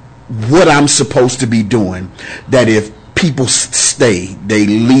what I'm supposed to be doing. That if people stay, they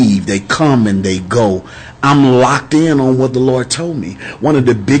leave, they come and they go, I'm locked in on what the Lord told me. One of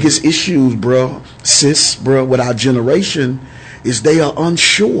the biggest issues, with our generation is they are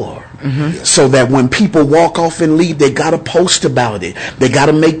unsure. So that when people walk off and leave, they gotta post about it. They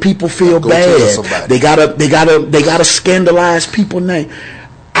gotta make people feel bad. They gotta scandalize people's name.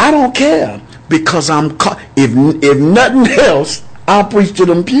 I don't care, because if nothing else, I'll preach to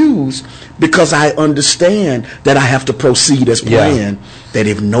them pews, because I understand that I have to proceed as planned, that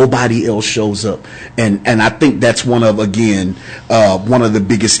if nobody else shows up. And I think that's one of the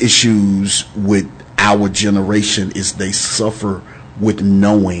biggest issues with our generation is they suffer with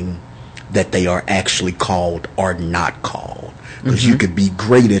knowing that they are actually called or not called. Because you could be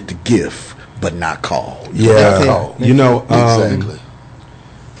great at the gift, but not called. Exactly.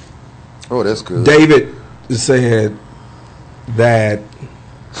 Oh, that's good. David said that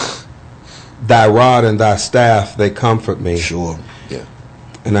thy rod and thy staff, they comfort me. Sure. Yeah.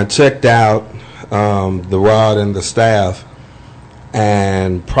 And I checked out the rod and the staff,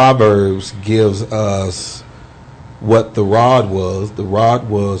 and Proverbs gives us what the rod was. The rod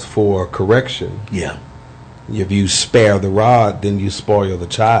was for correction. Yeah. If you spare the rod, then you spoil the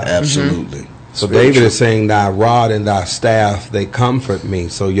child. Absolutely. So David is saying, thy rod and thy staff, they comfort me.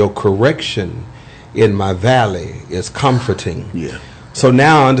 So your correction in my valley is comforting. Yeah. So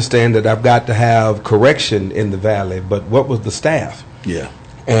now I understand that I've got to have correction in the valley. But what was the staff? Yeah.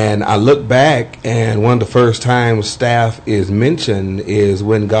 And I look back, and one of the first times staff is mentioned is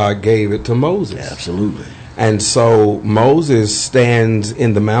when God gave it to Moses. Absolutely. And so Moses stands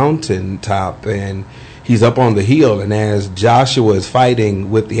in the mountaintop, and he's up on the hill, and as Joshua is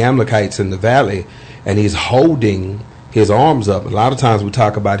fighting with the Amalekites in the valley, and he's holding his arms up. A lot of times we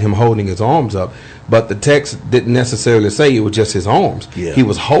talk about him holding his arms up, but the text didn't necessarily say it was just his arms. Yeah. He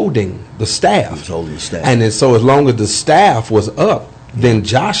was holding the staff. He was holding the staff. And then, so as long as the staff was up, then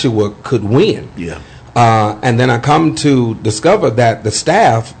Joshua could win. Yeah. And then I come to discover that the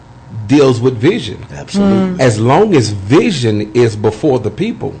staff deals with vision. Absolutely. As long as vision is before the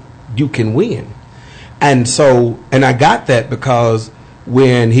people, you can win. And so, and I got that because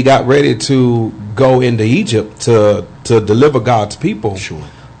when he got ready to go into Egypt to deliver God's people, Sure.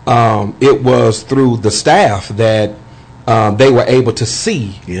 It was through the staff that they were able to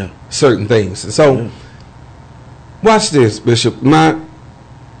see certain things. So, watch this, Bishop. And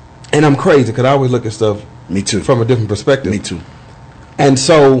I'm crazy because I always look at stuff Me too. from a different perspective. Me too. And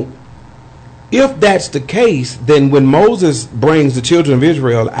so, if that's the case, then when Moses brings the children of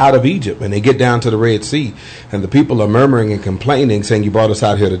Israel out of Egypt and they get down to the Red Sea and the people are murmuring and complaining, saying, you brought us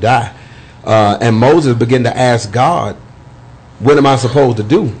out here to die. And Moses began to ask God, what am I supposed to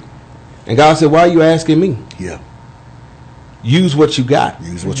do? And God said, why are you asking me? Yeah. Use what you got.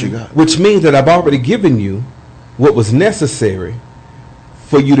 Use what you got. Which means that I've already given you what was necessary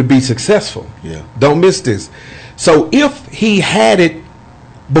for you to be successful. Yeah. Don't miss this. So if he had it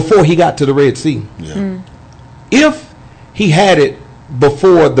before he got to the Red Sea, Yeah. if he had it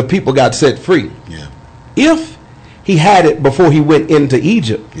before the people got set free, Yeah. if he had it before he went into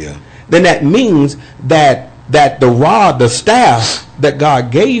Egypt, Yeah. then that means that the rod, the staff that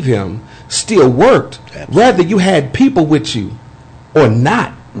God gave him still worked, Absolutely. whether you had people with you or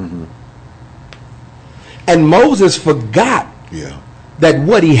not. And Moses forgot Yeah. that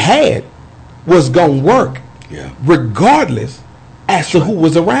what he had was going to work Yeah. regardless as to who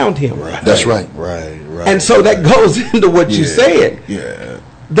was around him. That's right. Right. And so that goes into what you Yeah. said, Yeah.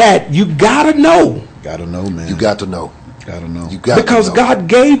 that you got to know. Gotta know, man. You got to know. Gotta know. You got Because to know. God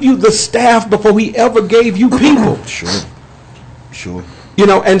gave you the staff before he ever gave you people. Sure. You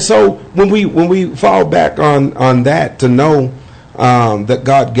know, and so when we fall back on that, to know that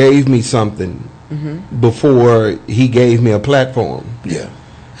God gave me something before he gave me a platform. Yeah.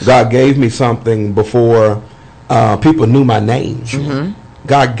 God gave me something before people knew my name.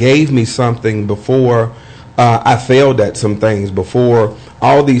 God gave me something before I failed at some things, before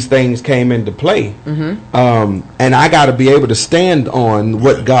all these things came into play. And I got to be able to stand on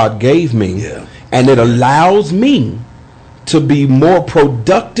what God gave me. Yeah. And it allows me to be more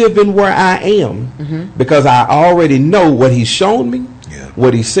productive in where I am because I already know what he's shown me, Yeah.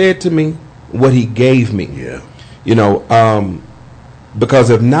 what he said to me, what he gave me. Yeah. You know, because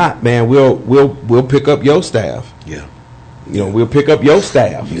if not, man, we'll pick up your staff. Yeah. You know, we'll pick up your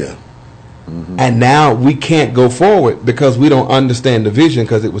staff. Yeah. And now we can't go forward because we don't understand the vision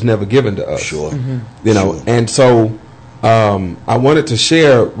because it was never given to us. Sure. You know, Sure. and so I wanted to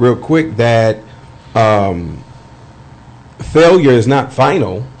share real quick that failure is not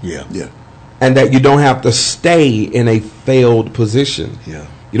final, Yeah. Yeah. and that you don't have to stay in a failed position. Yeah.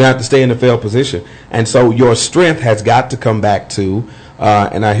 You don't have to stay in a failed position. And so your strength has got to come back to,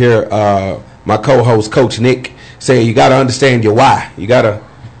 and I hear my co-host, Coach Nick, say you got to understand your why. You got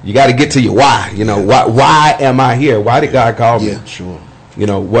to get to your why. You know, why am I here? Why did God call me? Yeah. Sure. You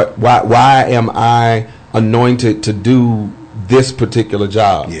know, why am I anointed to do this particular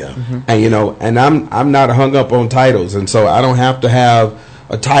job? Yeah. And you know, and I'm not hung up on titles, and so I don't have to have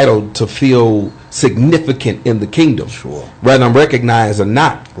a title to feel significant in the kingdom. Sure. Whether I'm recognized or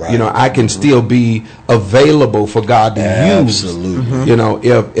not, Right. you know, I can still be available for God to use. Absolutely. You know,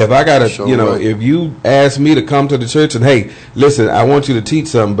 if I gotta, Sure, you know, right. if you ask me to come to the church and hey, listen, I want you to teach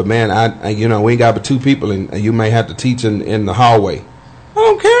something, but man, I you know, we ain't got but 2 people, and you may have to teach in the hallway. I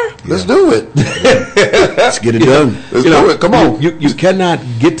don't care. Let's do it. Let's get it done. Let's You know, do it. Come on. You cannot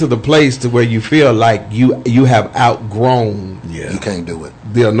get to the place to where you feel like you have outgrown Yeah. You can't do it.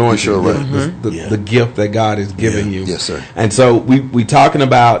 the anointing, Sure right. Yeah. the gift that God has given Yeah. you. Yes, sir. And so we talking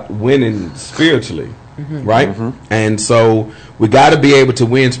about winning spiritually, right? And so we got to be able to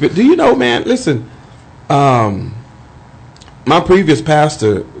win. Do you know, man? Listen, my previous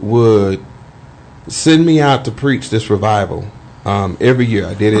pastor would send me out to preach this revival every year.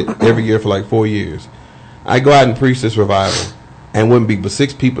 I did it every year for like 4 years. I go out and preach this revival, and wouldn't be but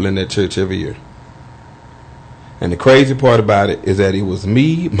 6 people in that church every year. And the crazy part about it is that it was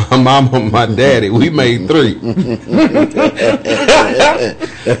me, my mama, my daddy. We made 3.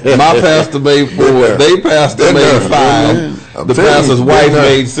 My pastor made 4. They pastor made 5. I'm The telling pastor's you, wife been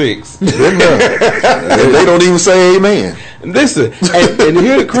there. made 6. They don't even say amen. Listen, and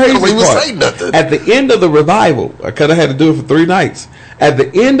here's the crazy Don't even part. say nothing. At the end of the revival, because I had to do it for 3 nights. At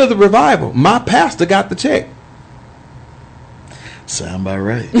the end of the revival, my pastor got the check. Sound about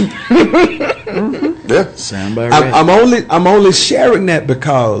right. Yeah. Sound about right. I'm only sharing that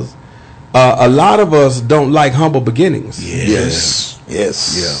because a lot of us don't like humble beginnings. Yes.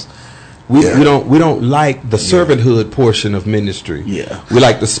 Yes. We Yeah. we don't like the servanthood portion of ministry. Yeah. We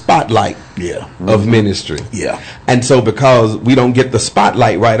like the spotlight Yeah. of ministry. Yeah. And so because we don't get the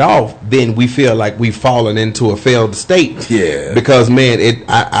spotlight right off, then we feel like we've fallen into a failed state. Yeah. Because man,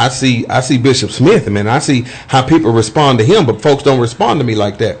 I see Bishop Smith, man. I see how people respond to him, but folks don't respond to me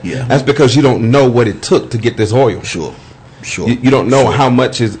like that. Yeah. That's because you don't know what it took to get this oil. Sure. Sure. You don't know Sure. how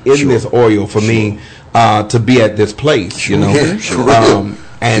much is in Sure. this oil for me to be at this place. You know. Yeah, sure.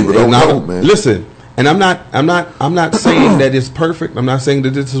 And, People don't and know, man. listen, and I'm not saying that it's perfect. I'm not saying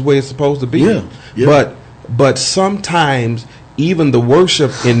that this is the way it's supposed to be. Yeah, yeah. But sometimes even the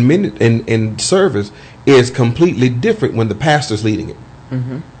worship in service is completely different when the pastor's leading it.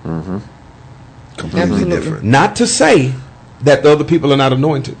 Completely Absolutely. different. Not to say that the other people are not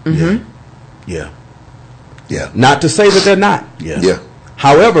anointed. Yeah. Yeah. Not to say that they're not. Yeah. Yeah.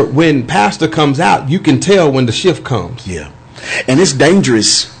 However, when pastor comes out, you can tell when the shift comes. Yeah. And it's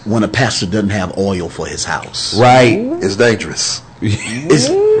dangerous when a pastor doesn't have oil for his house. Right. It's dangerous. It's,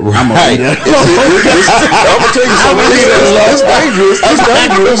 Right. I'm gonna read that. I'm gonna tell you something. It's dangerous. It's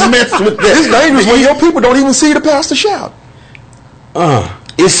dangerous. It's dangerous when your people don't even see the pastor shout.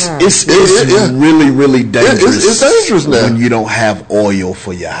 It's Yeah. really, really dangerous. It's dangerous now. when you don't have oil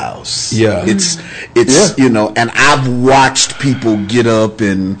for your house. Yeah. It's Yeah. and I've watched people get up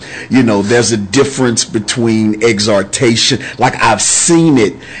and there's a difference between exhortation. Like I've seen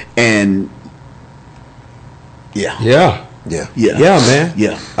it, and yeah, Yeah. Yeah. yeah, Yeah, man.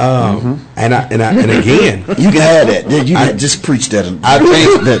 yeah. And again, You can have that. You can just preach that. I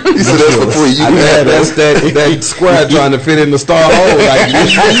think that He said that's for free. You I can think have that's that. that square trying to fit in the star hole. Like,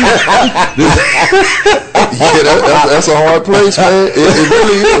 Yeah, that's a hard place, man. It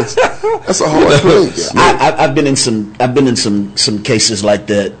really is. That's a hard place. I've been in some cases like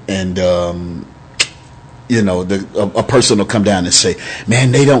that, and a person will come down and say,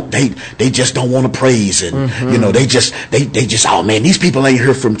 "Man, they just don't want to praise, and they just oh man, these people ain't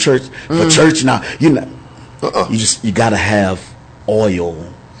here from church for church now." You got to have oil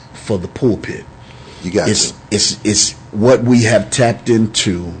for the pulpit. You got It's to. it's what we have tapped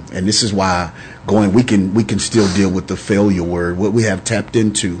into, and this is why we can still deal with the failure word. What we have tapped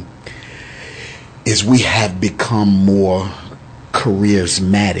into is we have become more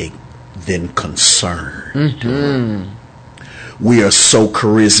charismatic than concerned. We are so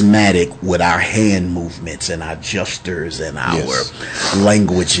charismatic with our hand movements and our gestures and our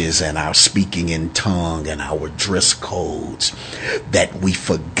languages and our speaking in tongue and our dress codes that we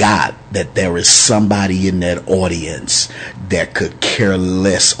forgot that there is somebody in that audience that could care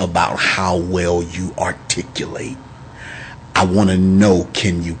less about how well you articulate. I want to know,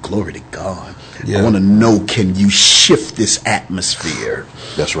 can you, glory to God, I want to know, can you shift this atmosphere?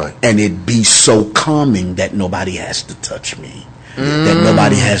 That's right. And it be so calming that nobody has to touch me, that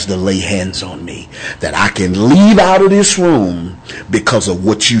nobody has to lay hands on me, that I can leave out of this room because of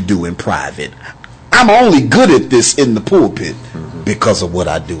what you do in private. I'm only good at this in the pulpit because of what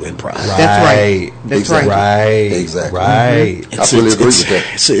I do in private. That's right. That's Exactly. right. Exactly. Right. I fully agree with that.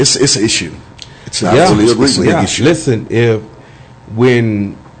 It's an issue. It's I fully agree it's a with big that. issue. Listen,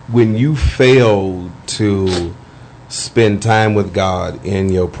 when you fail to spend time with God in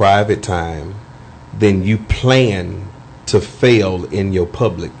your private time, then you plan to fail in your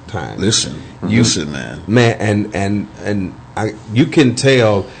public time. Listen, man. And you can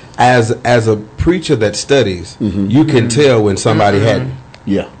tell as a preacher that studies, you can tell when somebody hadn't.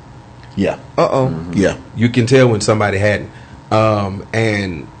 Yeah. Yeah. You can tell when somebody hadn't.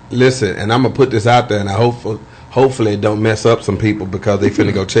 And listen, and I'm gonna put this out there, and I hopefully it don't mess up some people because they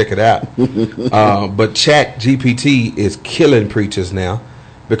finna go check it out. But Chat GPT is killing preachers now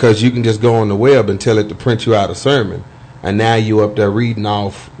because you can just go on the web and tell it to print you out a sermon, and now you up there reading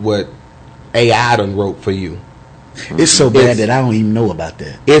off what AI done wrote for you. It's so bad that I don't even know about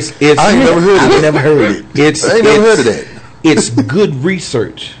that. It's I ain't never heard of I've it. never heard it. It's I ain't never heard of that. It's good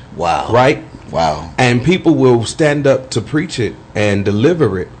research, Wow. right? Wow. And people will stand up to preach it and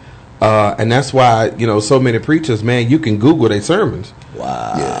deliver it. And that's why, so many preachers, man, you can Google their sermons.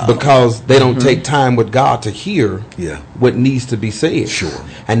 Wow. Yeah. Because they don't take time with God to hear Yeah. what needs to be said. Sure.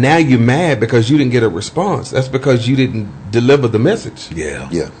 And now you're mad because you didn't get a response. That's because you didn't deliver the message. Yeah.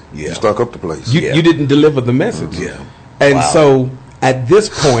 Yeah. Yeah. You stuck up the place. You didn't deliver the message. Yeah. And Wow. so at this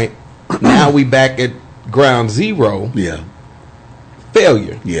point, now we back at ground zero, Yeah.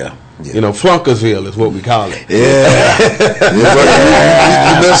 failure. Yeah. Flunkersville is what we call it. Yeah.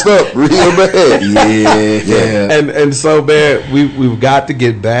 You messed up real bad. Yeah. And so, man, we've got to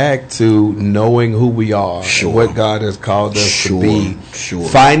get back to knowing who we are, Sure. and what God has called us Sure. to be, Sure.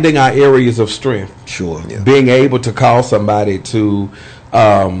 finding our areas of strength, Sure. being able to call somebody to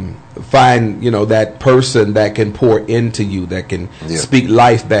find that person that can pour into you, that can speak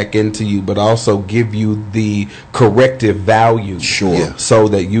life back into you, but also give you the corrective value, Sure. Yeah. so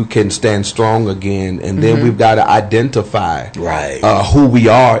that you can stand strong again. And then we've got to identify Right. who we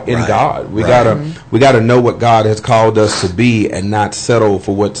are in Right. God. We Right. gotta know what God has called us to be, and not settle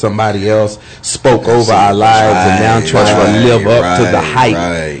for what somebody else spoke over our lives, and now Right, trying to right, live up to the right, height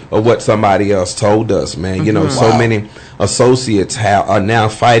right. of what somebody else told us, man. So Wow. many associates are now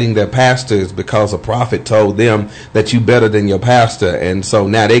fighting their pastors because a prophet told them that you better than your pastor, and so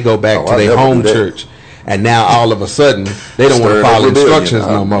now they go back to I their never home do that. church and now all of a sudden they don't want to Stirred follow up rebellion. instructions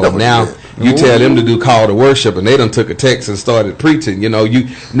no more. Never Now did. you tell them to do call to worship, and they done took a text and started preaching. You know, you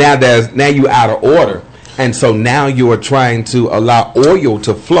now you out of order. And so now you are trying to allow oil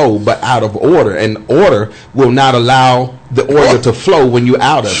to flow, but out of order. And order will not allow the oil to flow when you're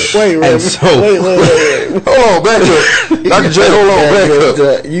out of it. Wait. Hold on, back up. Dr. J, hold on, back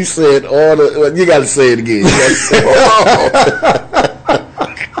up. You said order. Well, you got to say it again. You gotta say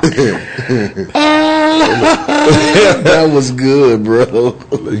that was good, bro.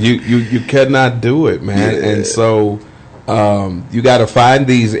 You cannot do it, man. Yeah. And so you got to find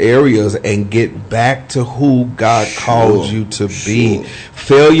these areas and get back to who God called you to be.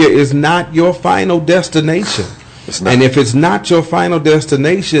 Failure is not your final destination. And if it's not your final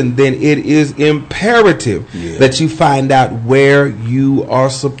destination, then it is imperative that you find out where you are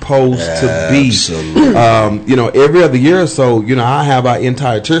supposed to be. Absolutely. You know, every other year or so, you know, I have our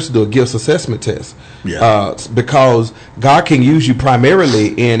entire church do a gifts assessment test. Because God can use you primarily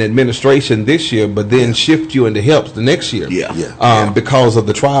in administration this year, but then shift you into helps the next year. Because of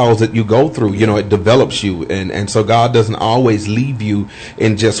the trials that you go through, you know, it develops you, and so God doesn't always leave you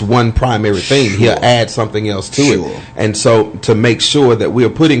in just one primary thing. He'll add something else to it. And so to make sure that we are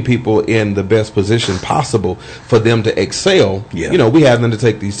putting people in the best position possible for them to excel, you know, we have them to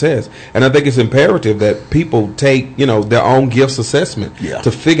take these tests. And I think it's imperative that people take, you know, their own gifts assessment to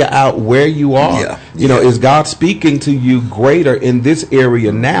figure out where you are. You know, is God speaking to you greater in this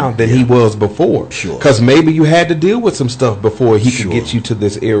area now than he was before? Because maybe you had to deal with some stuff before he could get you to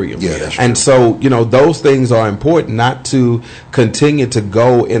this area. And so, you know, those things are important, not to continue to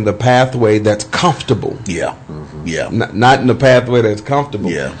go in the pathway that's comfortable. Not in the pathway that's comfortable.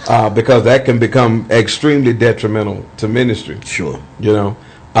 Because that can become extremely detrimental to ministry. You know,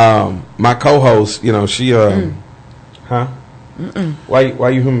 my co-host, you know, she, Why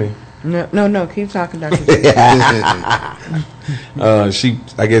you hear me? No, keep talking, Dr. She,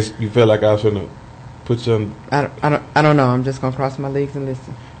 I guess you feel like I was trying to put you on. I don't know. I'm just gonna cross my legs and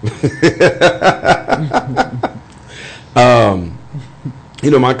listen.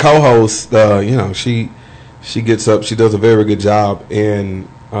 You know, my co-host, you know, she gets up. She does a very good job in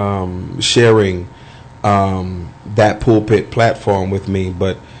sharing that pulpit platform with me.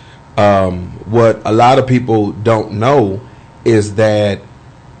 But what a lot of people don't know is that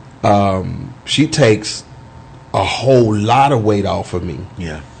she takes a whole lot of weight off of me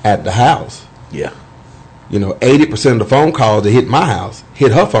at the house. You know, 80% of the phone calls that hit my house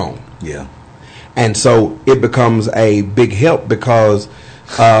hit her phone. And so it becomes a big help because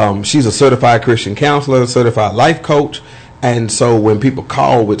she's a certified Christian counselor, certified life coach. And so when people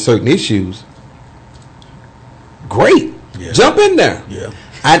call with certain issues, great. Jump in there.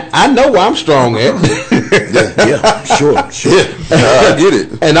 I know where I'm strong at. Sure. I get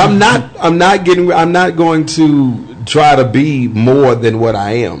it. And I'm not going to try to be more than what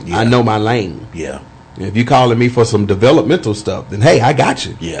I am. I know my lane. If you calling me for some developmental stuff, then hey, I got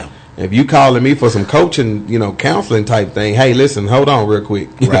you. If you calling me for some coaching, you know, counseling type thing, hey, listen, hold on real quick.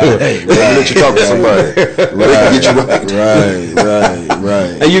 Let you talk to somebody.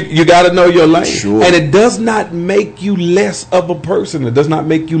 Right. And you got to know your lane. And it does not make you less of a person. It does not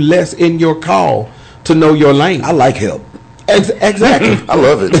make you less in your call to know your lane. I like help. Exactly. I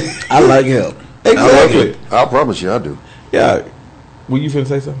love it. I like help. Exactly. I love it. I promise you I do. Yeah. Were you finna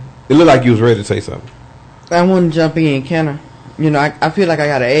say something? It looked like you was ready to say something. I want to jump in, can I? You know, I feel like I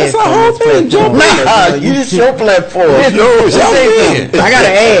got to ask. That's the whole thing. Jump in. It's your platform. Jump in. I got to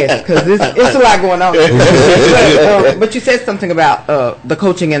ask because it's a lot going on. But you said something about the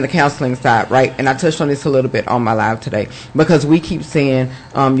coaching and the counseling side, right? And I touched on this a little bit on my live today because we keep saying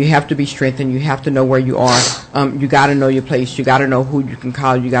you have to be strengthened. You have to know where you are. You got to know your place. You got to know who you can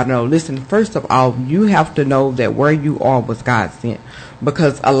call. You got to know. Listen, first of all, you have to know that where you are was God sent,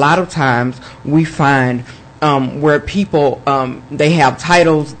 because a lot of times we find where people they have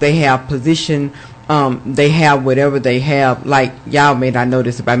titles, they have position, they have whatever they have. Like, y'all may not know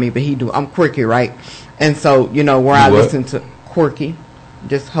this about me, but he do. I'm quirky, right? And so, you know, where I listen to quirky,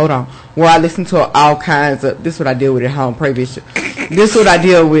 just hold on. Where I listen to all kinds of, this is what I deal with at home, pray Bishop. This is what I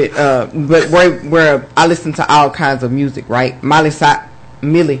deal with, but where I listen to all kinds of music, right? Miley Cyrus,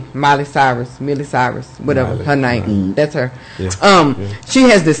 whatever her name. That's her. She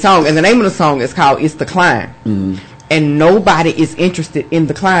has this song, and the name of the song is called "It's the Climb." And nobody is interested in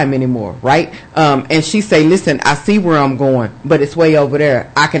the climb anymore, right? And she say, "Listen, I see where I'm going, but it's way over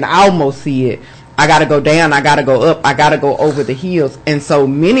there. I can almost see it. I got to go down, I got to go up, I got to go over the hills. And so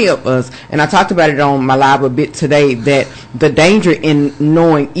many of us, and I talked about it on my live a bit today, that the danger in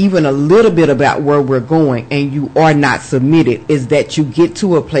knowing even a little bit about where we're going and you are not submitted is that you get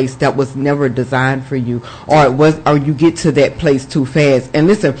to a place that was never designed for you, or you get to that place too fast. And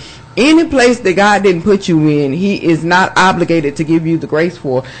listen, any place that God didn't put you in, He is not obligated to give you the grace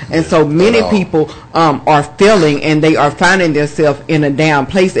for. And so many people are failing, and they are finding themselves in a down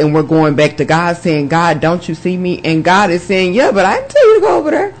place, and we're going back to God saying, God, don't you see me? And God is saying, yeah, but I didn't tell you to go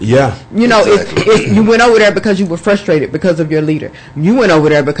over there. Yeah. You know, you went over there because you were frustrated because of your leader. You went over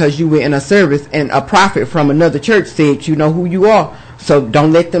there because you were in a service and a prophet from another church said, you know who you are. So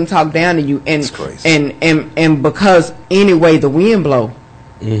don't let them talk down to you. And and because anyway the wind blow.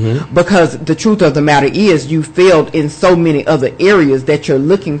 Mm-hmm. Because the truth of the matter is, you failed in so many other areas that you're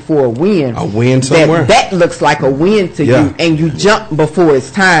looking for a win. A win somewhere. That looks like a win to you, and you jump before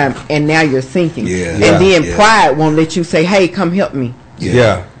it's time, and now you're sinking. And then pride won't let you say, "Hey, come help me."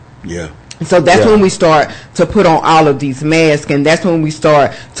 Yeah. So that's when we start to put on all of these masks, and that's when we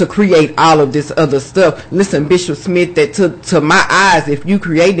start to create all of this other stuff. Listen, Bishop Smith, that to my eyes, if you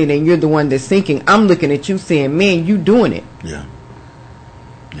created it and you're the one that's sinking, I'm looking at you saying, "Man, you doing it." Yeah.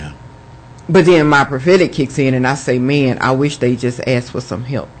 But then my prophetic kicks in, and I say, man, I wish they just asked for some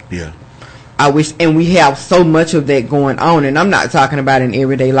help. Yeah. I wish, and we have so much of that going on, and I'm not talking about in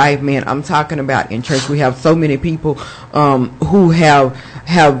everyday life, man. I'm talking about in church. We have so many people who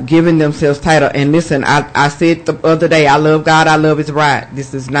have given themselves title. And listen, I said the other day, I love God, I love His bride.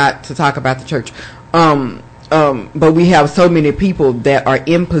 This is not to talk about the church. But we have so many people that are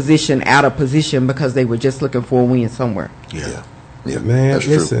in position, out of position, because they were just looking for a win somewhere. Yeah, man.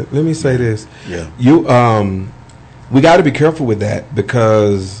 Listen, let me say this. Yeah, we got to be careful with that,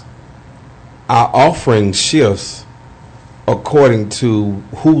 because our offering shifts according to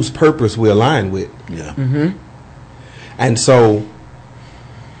whose purpose we align with. Yeah, and so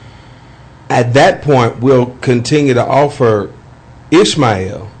at that point, we'll continue to offer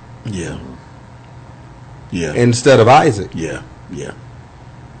Ishmael. Yeah, instead of Isaac. Yeah.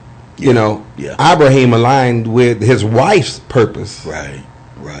 You know, Abraham aligned with his wife's purpose.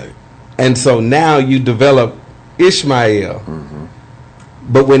 Right. And so now you develop Ishmael.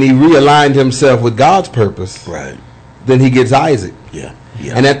 But when he realigned himself with God's purpose, then he gets Isaac. Yeah.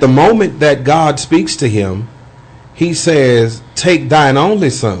 And at the moment that God speaks to him, He says, "Take thine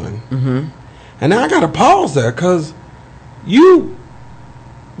only son." And now I got to pause there, because you,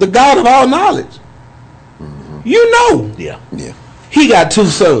 the God of all knowledge, you know. Yeah. He got 2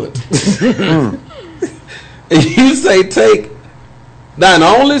 sons. And you say, "Take thine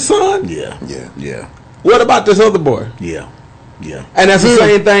only son"? Yeah. What about this other boy? Yeah. And that's the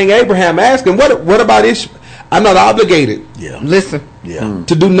same thing Abraham asked him. What about Ishmael? I'm not obligated. Listen.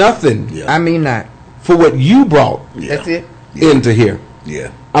 To do nothing. I mean not. For what you brought. That's it. Into here.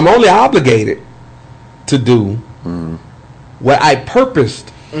 Yeah. I'm only obligated to do what I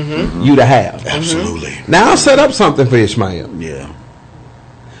purposed you to have. Absolutely. Now I'll set up something for Ishmael. Yeah.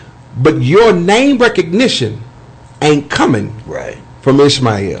 But your name recognition ain't coming from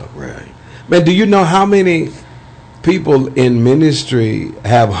Ishmael. Right. Man, do you know how many people in ministry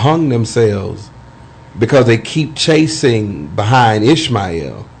have hung themselves because they keep chasing behind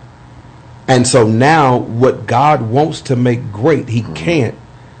Ishmael? And so now what God wants to make great, He can't.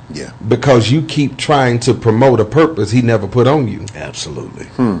 Yeah. Because you keep trying to promote a purpose He never put on you. Absolutely.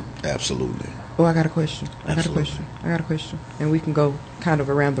 Absolutely. Oh, I got a question. I got a question. And we can go kind of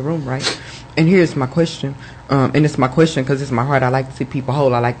around the room, right? And here's my question. And it's my question because it's my heart. I like to see people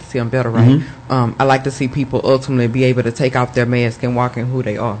whole. I like to see them better, right? I like to see people ultimately be able to take off their mask and walk in who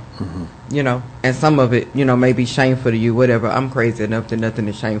they are. You know, and some of it, you know, may be shameful to you, whatever. I'm crazy enough that nothing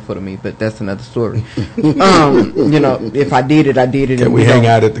is shameful to me, but that's another story. You know, if I did it, I did it. Can we hang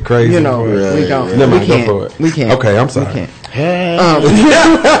out at the crazy? You know, we don't. Never We mind, can't. go for it. We can't. Okay, I'm sorry. We can't.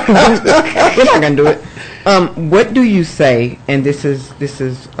 We're not gonna do it. What do you say? And this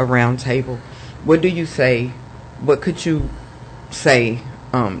is a round table. What do you say? What could you say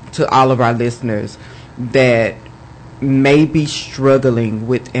to all of our listeners that may be struggling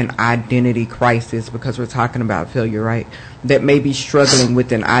with an identity crisis, because we're talking about failure, right? That may be struggling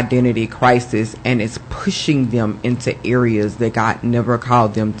with an identity crisis and it's pushing them into areas that God never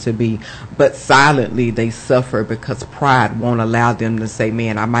called them to be, but silently they suffer because pride won't allow them to say,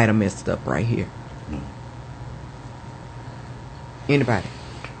 man, I might have messed up right here. Anybody?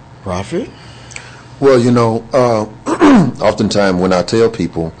 Prophet? Well, you know, oftentimes when I tell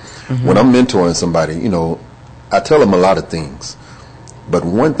people, when I'm mentoring somebody, you know, I tell them a lot of things. But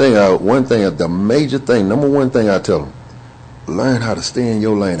the major thing, number one thing I tell them, learn how to stay in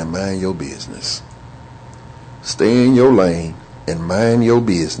your lane and mind your business. stay in your lane and mind your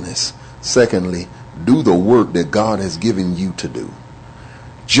business. Secondly, do the work that God has given you to do.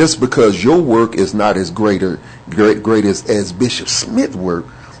 Just because your work is not as great as Bishop Smith's work,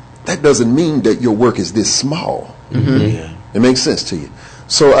 that doesn't mean that your work is this small. Yeah. It makes sense to you.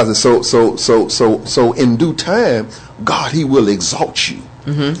 So in due time, God, He will exalt you.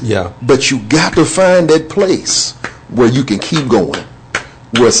 Yeah. But you got to find that place where you can keep going.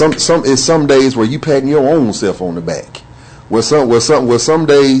 Where some days where you patting your own self on the back. Where some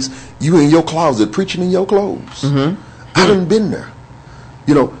days you in your closet preaching in your clothes. I done been there.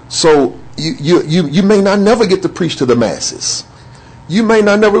 You know, so you may not never get to preach to the masses. You may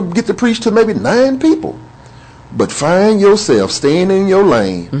not never get to preach to maybe 9 people. But find yourself staying in your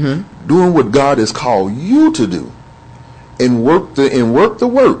lane, doing what God has called you to do, and work the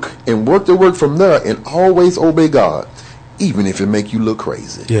work from there, and always obey God, even if it make you look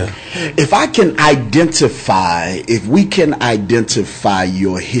crazy. Yeah. If we can identify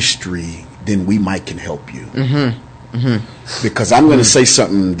your history, then we might can help you. Because I'm going to say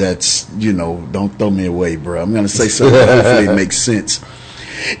something that's, don't throw me away, bro. I'm going to say something that hopefully makes sense.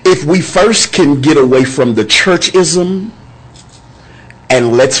 If we first can get away from the churchism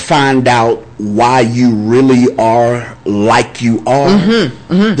and let's find out why you really are like you are,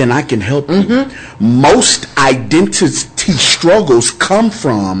 then I can help you. Most identity struggles come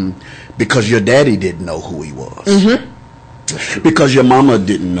from because your daddy didn't know who he was. Because your mama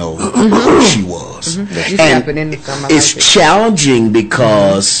didn't know who she was. And it's challenging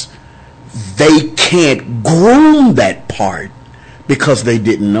because they can't groom that part because they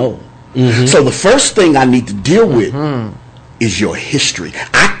didn't know. So the first thing I need to deal with is your history.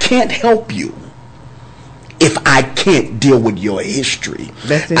 I can't help you if I can't deal with your history.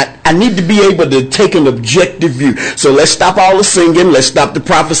 That's it. I need to be able to take an objective view. So let's stop all the singing. Let's stop the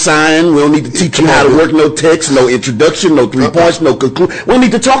prophesying. We don't need to teach you how to work no text, no introduction, no 3 points, no conclusion. We don't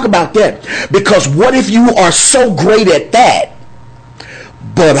need to talk about that. Because what if you are so great at that,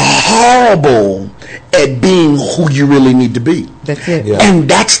 but horrible at being who you really need to be? That's it. Yeah. And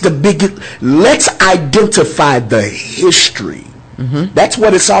that's the biggest. Let's identify the history. That's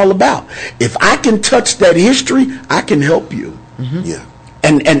what it's all about. If I can touch that history, I can help you. Yeah.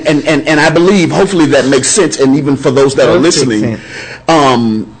 And I believe, hopefully that makes sense. And even for those that are listening,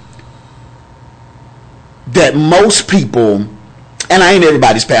 that most people, and I ain't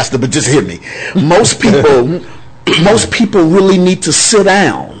everybody's pastor, but just hear me. Most people really need to sit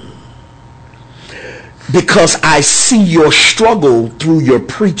down, because I see your struggle through your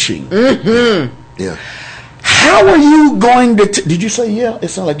preaching. Yeah. How are you going to? Did you say yeah? It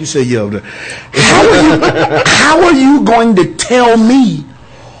sounded like you said yeah. How are you going to tell me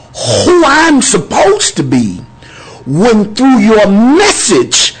who I'm supposed to be when through your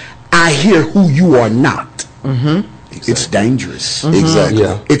message I hear who you are not? Exactly. It's dangerous. Exactly.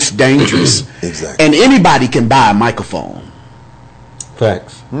 Yeah. It's dangerous. Exactly. And anybody can buy a microphone.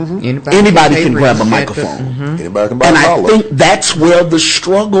 Facts. Anybody can grab a microphone. Anybody can buy And a I dollar. think that's where the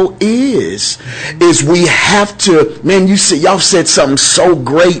struggle is we have to, man, y'all said something so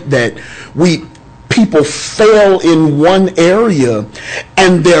great that people fail in one area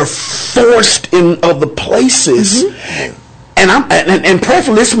and they're forced in other places. And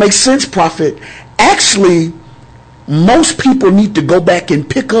prayerfully, this makes sense, Prophet. Actually, most people need to go back and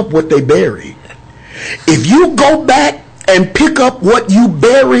pick up what they buried. If you go back and pick up what you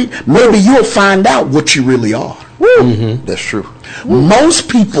buried, maybe you'll find out what you really are. That's true. Most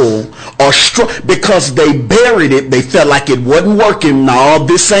people are because they buried it. They felt like it wasn't working. No,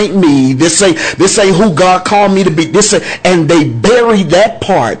 this ain't me. This ain't who God called me to be. And they buried that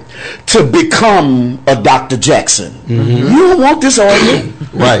part to become a Dr. Jackson. You don't want this oil.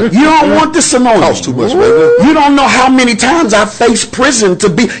 Right. You don't want this anointing. Costs too much, baby. You don't know how many times I faced prison to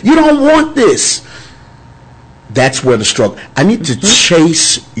be. You don't want this. That's where the struggle. I need to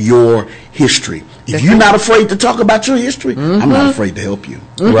chase your history. If you're not afraid to talk about your history, I'm not afraid to help you.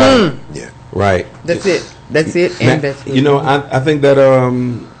 Right. Yeah. Right. That's it. That's it. And that's it. You know, I think that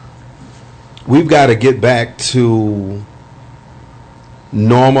we've got to get back to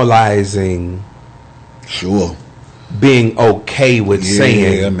normalizing Sure. being okay with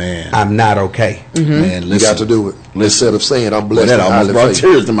saying man. I'm not okay. Man, You listen. got to do it. Instead of saying I'm blessed That and almost highly brought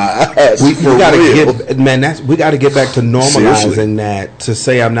favored. tears to my eyes. We For got to real. get, man. We got to get back to normalizing Seriously. that, to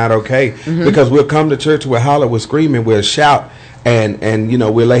say I'm not okay, because we'll come to church, we'll holler, we'll scream, and we'll shout, and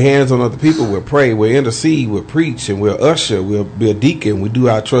we'll lay hands on other people, we'll pray, we'll intercede, we'll preach, and we'll usher, we'll be a deacon, we do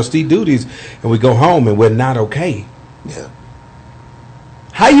our trustee duties, and we go home, and we're not okay. Yeah.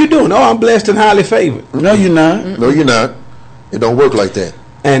 How you doing? Oh, I'm blessed and highly favored. No, you're not. No, you're not. It don't work like that.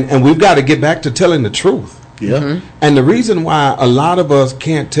 And we've got to get back to telling the truth. Yeah. And the reason why a lot of us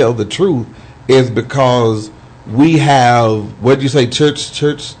can't tell the truth is because we have, what did you say,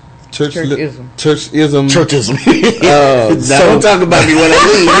 churchism. Churchism. So- Don't talk about me when I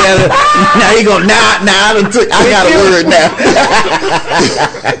leave. Now you go. I got a word now.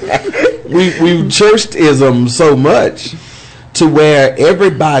 We've churchism so much to where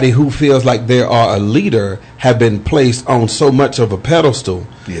everybody who feels like they are a leader have been placed on so much of a pedestal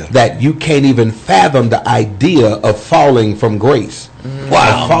that you can't even fathom the idea of falling from grace.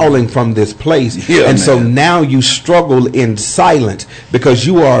 Wow. Of falling from this place. And so now you struggle in silence because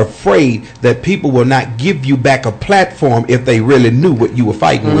you are afraid that people will not give you back a platform if they really knew what you were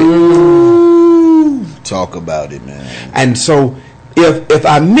fighting with. Talk about it, man. And so if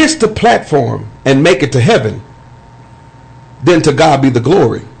I miss the platform and make it to heaven, then to God be the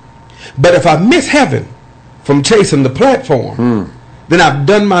glory. But if I miss heaven from chasing the platform, then I've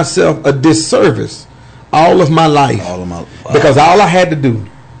done myself a disservice all of my life. Because all I had to do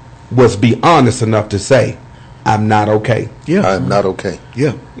was be honest enough to say, I'm not okay. Yeah. I'm not okay.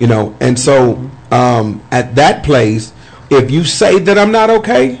 Yeah. You know, and so at that place, if you say that I'm not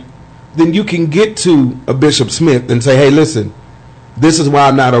okay, then you can get to a Bishop Smith and say, hey, listen, this is why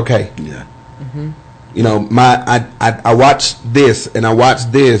I'm not okay. Yeah. You know, I watched this and I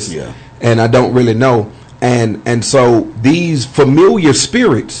watched this, and I don't really know, and so these familiar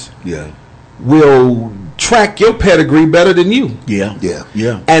spirits, will track your pedigree better than you. Yeah.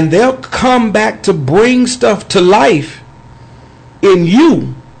 And they'll come back to bring stuff to life in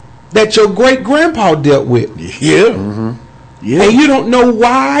you that your great grandpa dealt with. Yeah. Yeah. And you don't know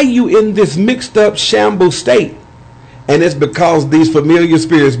why you in this mixed up shambles state. And it's because these familiar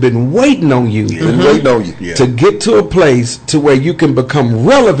spirits been waiting on you, to get to a place to where you can become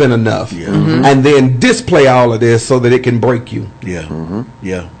relevant enough, and then display all of this so that it can break you. Yeah.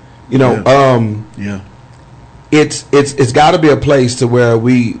 You know, it's got to be a place to where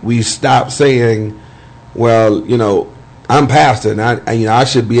we stop saying, well, you know, I'm pastor and I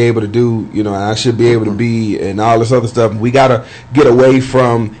should be able to do, you know, I should be able to be and all this other stuff. We got to get away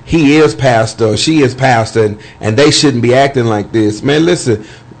from he is pastor or she is pastor and they shouldn't be acting like this. Man, listen,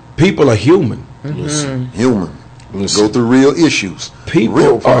 people are human. Human. Go through real issues.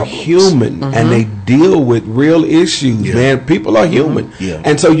 People are human and they deal with real issues, man. People are human.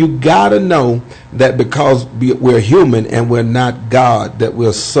 And so you got to know that because we're human and we're not God, that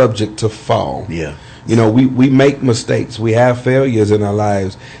we're subject to fall. You know, we make mistakes. We have failures in our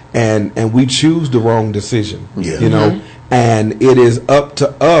lives, and we choose the wrong decision. You know, and it is up to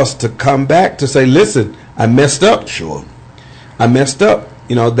us to come back to say, listen, I messed up. I messed up.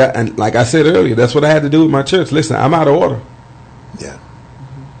 You know, that, and like I said earlier, that's what I had to do with my church. Listen, I'm out of order.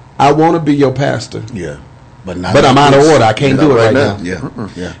 I want to be your pastor. But I'm out of order. I can't do it right now.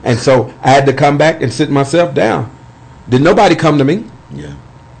 And so I had to come back and sit myself down. Did nobody come to me?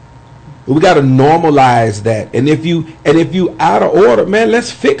 We got to normalize that. And if you out of order, man,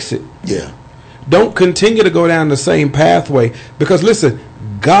 let's fix it. Don't continue to go down the same pathway, because listen,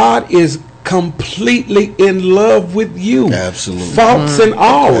 God is completely in love with you. Absolutely. Faults and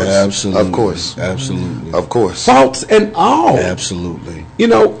all. Absolutely. Of course. Absolutely. Of course. Faults and all. Absolutely. You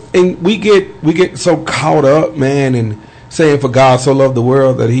know, and we get so caught up, man, in saying for God so loved the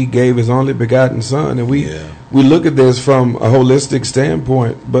world that he gave his only begotten son, and we look at this from a holistic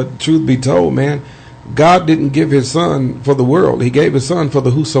standpoint. But truth be told, man, God didn't give his son for the world. He gave his son for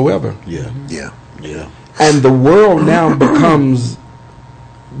the whosoever. And the world now becomes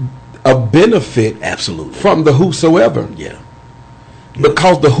a benefit from the whosoever.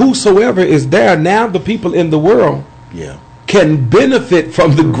 Because the whosoever is there, now the people in the world can benefit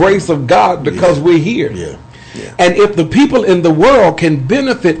from the grace of God because we're here. And if the people in the world can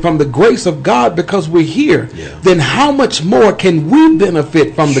benefit from the grace of God because we're here, then how much more can we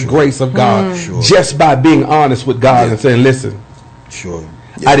benefit from the grace of God just by being honest with God and saying, listen,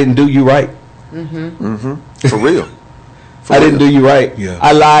 I didn't do you right. For real. I didn't do you right.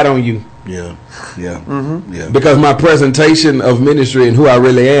 I lied on you. Because my presentation of ministry and who I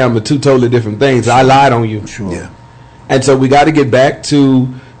really am are two totally different things. I lied on you. And so we got to get back to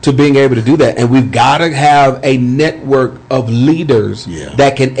being able to do that, and we've got to have a network of leaders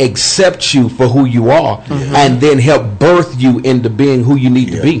that can accept you for who you are, and then help birth you into being who you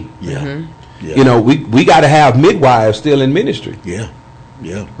need to be. You know, we got to have midwives still in ministry. You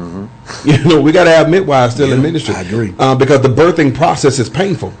know, we got to have midwives still in ministry. I agree. Because the birthing process is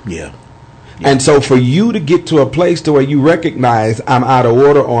painful. And so for you to get to a place to where you recognize I'm out of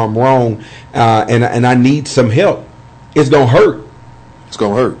order or I'm wrong, and I need some help, it's gonna hurt. It's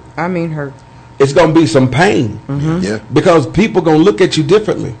gonna hurt. I mean, hurt. It's gonna be some pain. Because people gonna look at you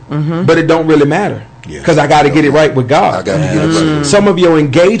differently, but it don't really matter. Because I got to get it right with God. I got to get it right. Some of your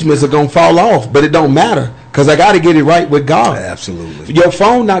engagements are going to fall off, but it don't matter because I got to get it right with God. Absolutely. Your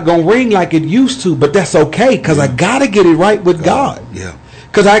phone not going to ring like it used to, but that's okay because I got to get it right with God. Yeah.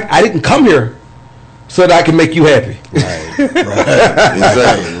 Because I didn't come here so that I can make you happy. Right.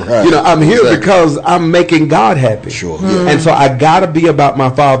 Exactly. Right. You know, I'm here because I'm making God happy. Sure. Yeah. And so I got to be about my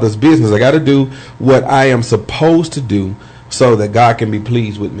Father's business. I got to do what I am supposed to do so that God can be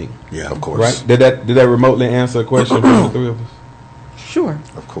pleased with me. Yeah, of course. Right? Did that remotely answer a question from the three of us? Sure.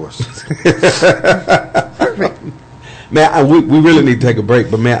 Of course. Man, we really need to take a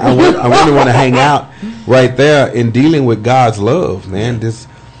break, but man, I really want to hang out right there in dealing with God's love, man. This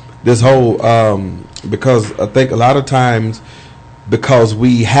whole because I think a lot of times because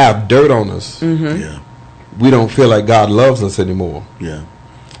we have dirt on us, we don't feel like God loves us anymore. Yeah.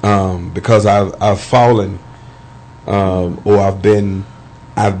 Because I've fallen, or I've been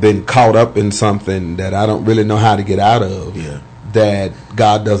caught up in something that I don't really know how to get out of. Yeah. That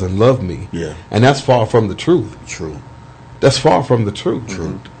God doesn't love me. Yeah. And that's far from the truth. True. That's far from the truth.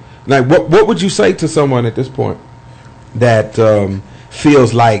 True. Like, what would you say to someone at this point that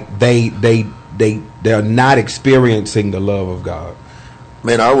feels like they're not experiencing the love of God?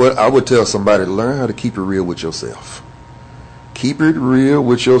 Man, I would tell somebody to learn how to keep it real with yourself. Keep it real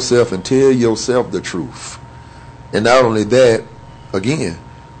with yourself and tell yourself the truth. And not only that, again,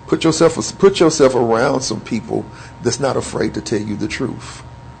 put yourself around some people that's not afraid to tell you the truth.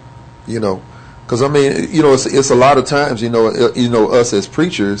 You know, because I mean, you know, it's a lot of times, you know, us as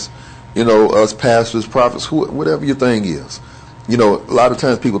preachers, you know, us pastors, prophets, whatever your thing is, you know, a lot of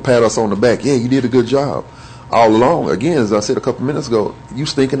times people pat us on the back. Yeah, you did a good job. All along, again, as I said a couple minutes ago, you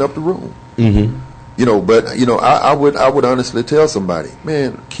stinking up the room. Mm-hmm. You know, but you know, I would honestly tell somebody,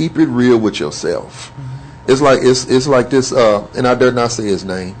 man, keep it real with yourself. Mm-hmm. It's like this, and I dare not say his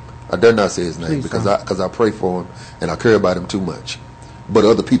name. Please because I pray for him and I care about him too much. But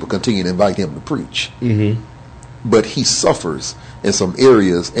other people continue to invite him to preach. Mm-hmm. But he suffers in some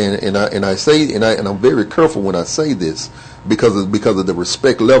areas, and I'm very careful when I say this because of the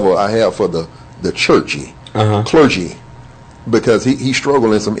respect level I have for the clergy, because he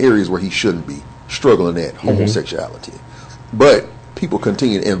struggled in some areas where he shouldn't be struggling at homosexuality. But people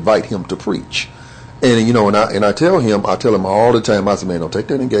continue to invite him to preach. And you know, and I tell him all the time. I say, man, don't take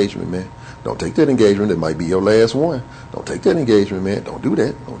that engagement, man. Don't take that engagement. It might be your last one. Don't take that engagement, man. Don't do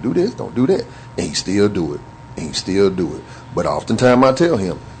that. Don't do this. Don't do that. And he still do it. But oftentimes I tell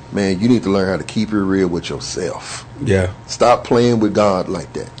him, man, you need to learn how to keep it real with yourself. Yeah. Stop playing with God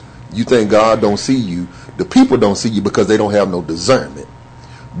like that. You think God don't see you. The people don't see you because they don't have no discernment.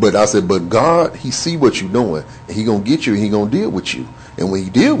 But I said, but God, he see what you're doing, and he gonna get you, and he gonna deal with you. And when he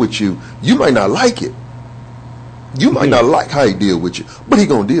deal with you, you might not like it. You might not like how he deal with you, but he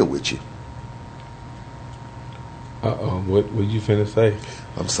gonna deal with you. What you finna say?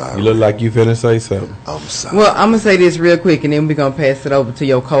 I'm sorry. You look like you finna say something. I'm sorry. Well, I'm gonna say this real quick, and then we're gonna pass it over to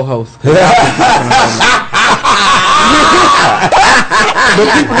your co-host. But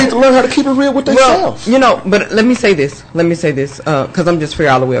people need to learn how to keep it real with themselves. Well, you know, but let me say this, because I'm just fair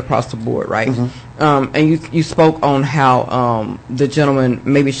all the way across the board, right? Mm-hmm. And you spoke on how the gentleman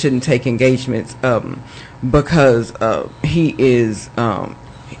maybe shouldn't take engagements because he is a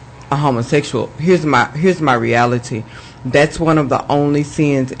homosexual. Here's my reality. That's one of the only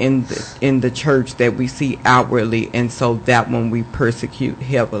sins in the church that we see outwardly, and so that one we persecute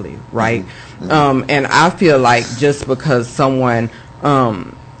heavily, right? Mm-hmm. And I feel like just because someone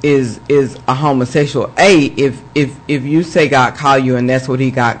is a homosexual, if you say God called you and that's what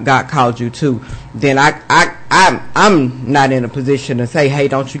God called you to, then I'm not in a position to say, hey,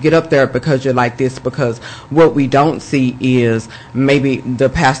 don't you get up there because you're like this, because what we don't see is maybe the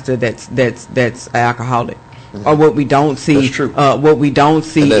pastor that's alcoholic. Or what we don't see,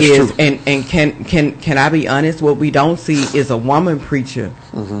 is, and can I be honest? What we don't see is a woman preacher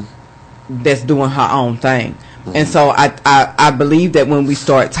that's doing her own thing. And so I believe that when we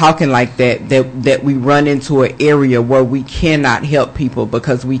start talking like that we run into an area where we cannot help people,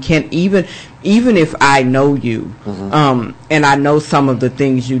 because we can't, even if I know you, and I know some of the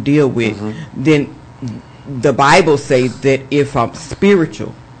things you deal with, then the Bible says that if I'm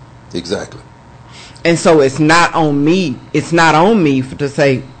spiritual, exactly. And so it's not on me. It's not on me to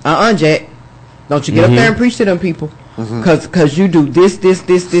say, Jack, don't you get up there and preach to them people, because you do this.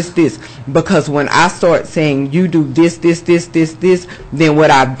 Because when I start saying you do this, then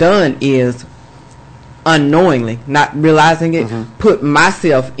what I've done is unknowingly, not realizing it, put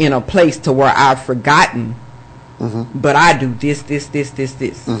myself in a place to where I've forgotten but I do this.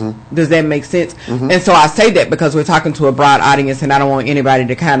 Does that make sense? And so I say that because we're talking to a broad audience, and I don't want anybody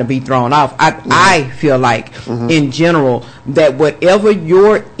to kind of be thrown off. I feel like, in general, that whatever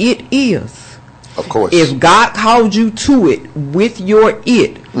your it is, Of course. if God called you to it with your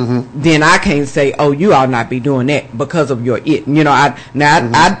it, then I can't say, oh, you ought not be doing that because of your it. You know,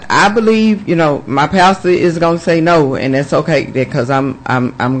 I believe, you know, my pastor is going to say no, and that's okay, because I'm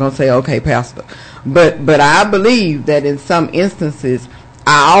going to say, okay, pastor. But I believe that in some instances,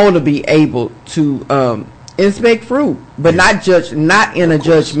 I ought to be able to inspect fruit, but not in a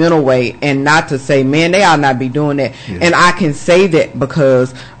judgmental way, and not to say, man, they ought not be doing that. Yeah. And I can say that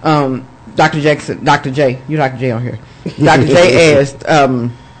because Dr. Jackson, Dr. J, you Dr. J on here. Dr. J asked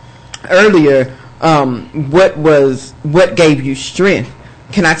earlier, what gave you strength?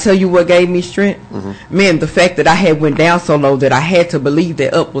 Can I tell you what gave me strength? Man, the fact that I had went down so low that I had to believe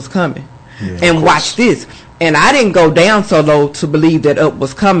that up was coming. Yeah, and watch this. And I didn't go down so low to believe that up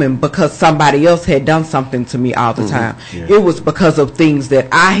was coming because somebody else had done something to me all the time. Yeah. It was because of things that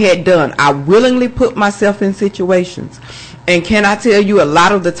I had done. I willingly put myself in situations. And can I tell you, a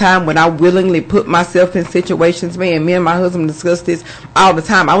lot of the time when I willingly put myself in situations, man, me and my husband discuss this all the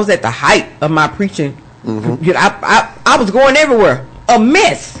time. I was at the height of my preaching. You know, I was going everywhere. A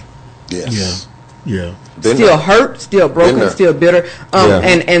mess. Yes. Yeah. Still hurt, still broken, still bitter.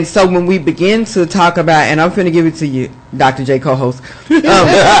 And so when we begin to talk about, and I'm finna give it to you, Dr. J, co-host. I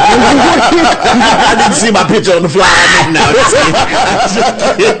didn't see my picture on the flyer. No,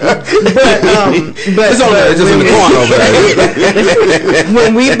 but it's over there, just in the corner over there.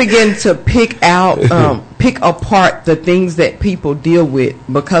 When we begin to pick apart the things that people deal with,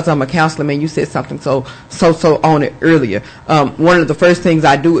 because I'm a counselor, man, you said something so on it earlier. One of the first things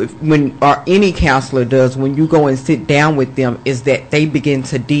I do or any counselor does when you go and sit down with them is that they begin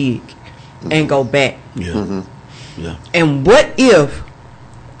to dig and go back. Yeah. And what if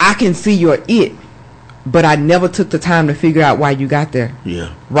I can see your it, but I never took the time to figure out why you got there?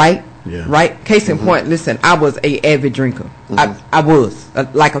 Yeah. Right? Yeah. Right? Case in point, listen, I was a avid drinker. I was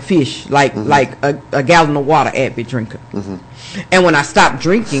like a fish, like a gallon of water avid drinker. And when I stopped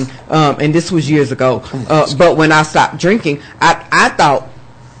drinking, and this was years ago, but when I stopped drinking, I thought,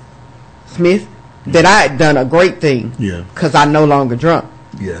 Smith, that I had done a great thing. Yeah. Because I no longer drunk.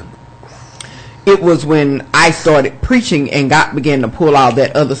 Yeah. It was when I started preaching and God began to pull all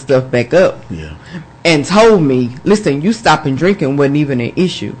that other stuff back up. Yeah. And told me, listen, you stopping drinking wasn't even an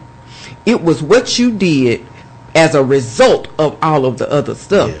issue. It was what you did as a result of all of the other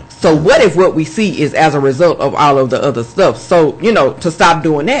stuff. Yeah. So what if what we see is as a result of all of the other stuff? So, you know, to stop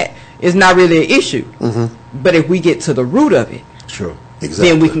doing that is not really an issue. But if we get to the root of it, sure. Exactly.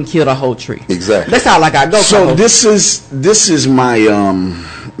 then we can kill the whole tree. Exactly. That's all I got. Go. So this is my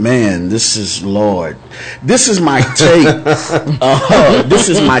man. This is Lord. This is my take. This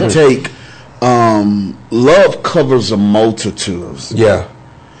is my take. Love covers a multitude. Yeah.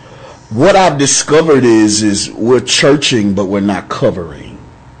 What I've discovered is we're churching, but we're not covering.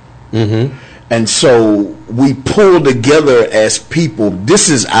 And so we pull together as people. This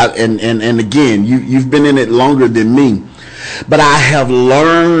is and again, you've been in it longer than me. But I have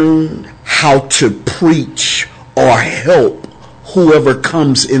learned how to preach or help whoever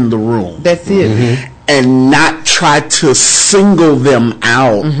comes in the room. That's it. And not try to single them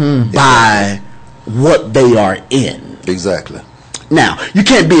out by what they are in. Exactly. Now, you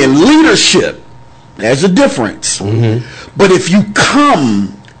can't be in leadership. There's a difference. But if you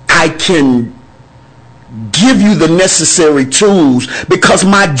come, I can give you the necessary tools, because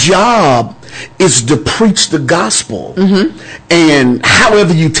my job is to preach the gospel, and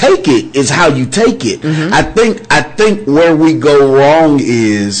however you take it is how you take it. I think where we go wrong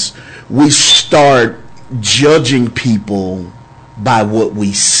is we start judging people by what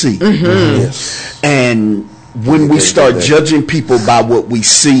we see. Yes. And when we start judging people by what we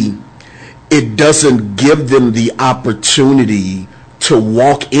see, it doesn't give them the opportunity to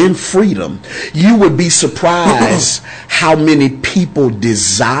walk in freedom. You would be surprised how many people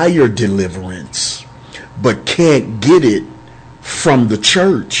desire deliverance but can't get it from the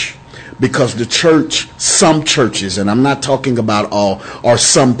church, because the church, some churches, and I'm not talking about all, or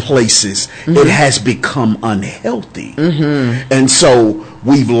some places, it has become unhealthy. And so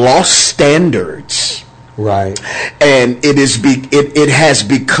we've lost standards. Right. And it has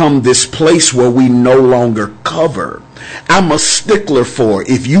become this place where we no longer cover. I'm a stickler for,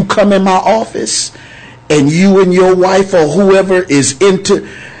 if you come in my office and you and your wife or whoever is into,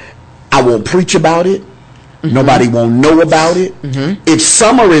 I won't preach about it. Nobody won't know about it. If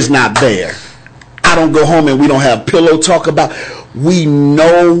Summer is not there, I don't go home and we don't have pillow talk about. We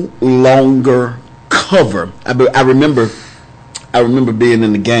no longer cover. I remember being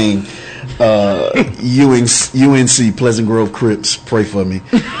in the game. UNC Pleasant Grove Crips, pray for me.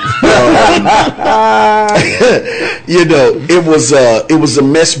 It was a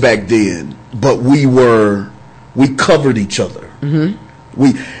mess back then, but we covered each other.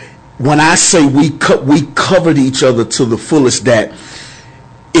 When I say we covered each other to the fullest, that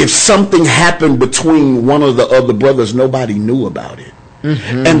if something happened between one of the other brothers, nobody knew about it.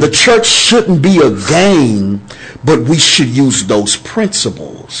 And the church shouldn't be a gang, but we should use those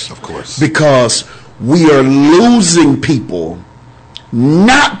principles. Of course. Because we are losing people,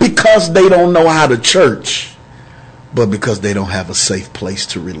 not because they don't know how to church, but because they don't have a safe place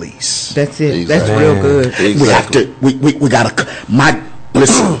to release. That's it. Exactly. That's real good. Exactly. We have to, we gotta,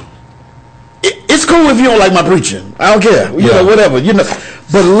 listen, it's cool if you don't like my preaching. I don't care. You know, whatever,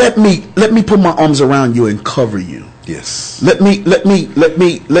 but let me put my arms around you and cover you. Yes. Let me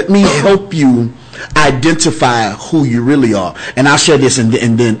help you identify who you really are. And I'll share this, and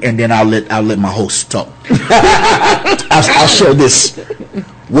then I'll let my host talk. I'll share this.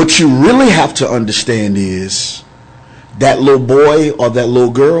 What you really have to understand is that little boy or that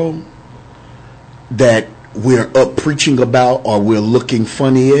little girl that we're up preaching about or we're looking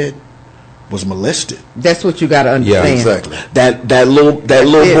funny at was molested. That's what you got to understand. Yeah, exactly. That little boy,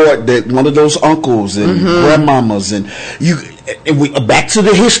 that one of those uncles and grandmamas, and we back to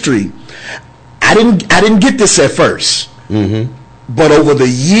the history. I didn't get this at first, but over the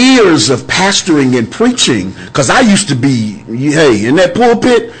years of pastoring and preaching, because I used to be, in that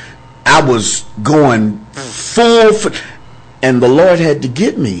pulpit, I was going full, and the Lord had to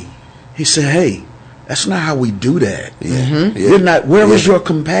get me. He said, "Hey, that's not how we do that. You're not. Where was your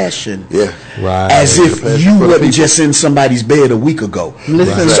compassion? Right. As if you wasn't just in somebody's bed a week ago.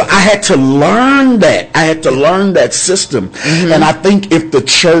 Listen, so I had to learn that. I had to learn that system. And I think if the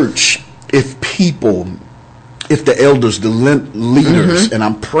church, if people, if the elders, the leaders, and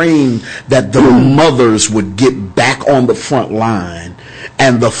I'm praying that the mothers would get back on the front line,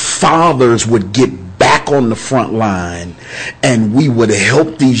 and the fathers would get back on the front line, and we would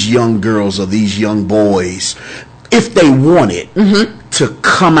help these young girls or these young boys, if they wanted, to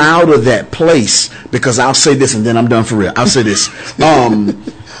come out of that place. Because I'll say this, and then I'm done for real. I'll say this.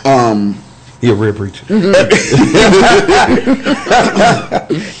 You're a real preacher.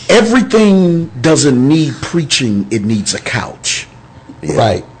 Everything doesn't need preaching. It needs a couch.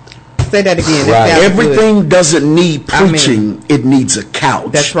 Right. Say that again. Right. Everything doesn't need preaching. It needs a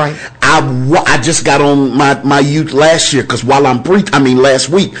couch. That's right. I just got on my youth last year last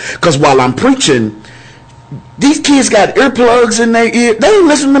week, because while I'm preaching, these kids got earplugs in their ear. They ain't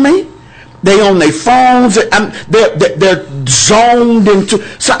listen to me. They on their phones. They're zoned into.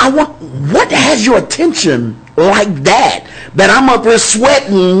 So I want, what has your attention like that I'm up here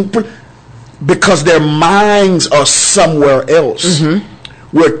sweating because their minds are somewhere else.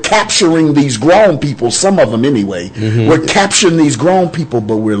 We're capturing these grown people, some of them anyway. We're capturing these grown people,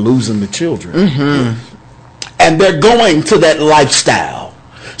 but we're losing the children. And they're going to that lifestyle.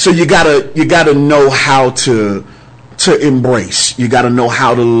 So you gotta know how to embrace. You gotta know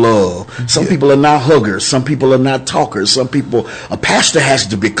how to love. Some people are not huggers. Some people are not talkers. Some people, a pastor has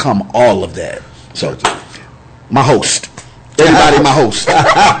to become all of that. So, my host. Everybody, my host.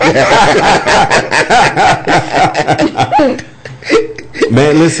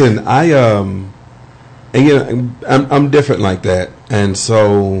 Man, listen, I'm different like that, and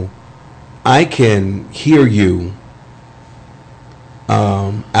so I can hear you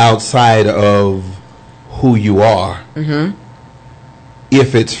outside of who you are,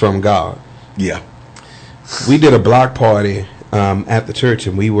 if it's from God. Yeah. We did a block party at the church,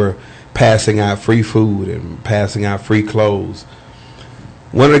 and we were passing out free food and passing out free clothes.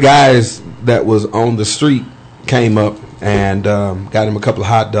 One of the guys that was on the street came up and got him a couple of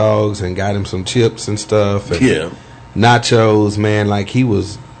hot dogs and got him some chips and stuff. And nachos, man, like he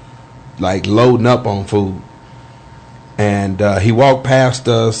was like loading up on food. And he walked past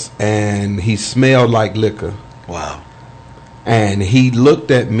us and he smelled like liquor. Wow. And he looked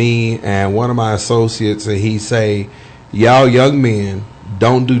at me and one of my associates and he say, "Y'all young men,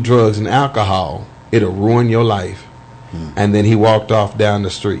 don't do drugs and alcohol. It'll ruin your life." And then he walked off down the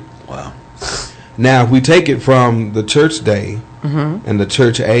street. Wow. Now, if we take it from the church day and the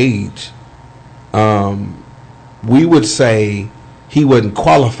church age, we would say he wasn't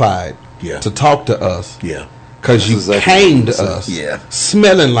qualified to talk to us. Yeah. Because you came to us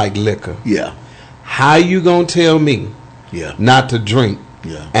smelling like liquor. Yeah. How you going to tell me not to drink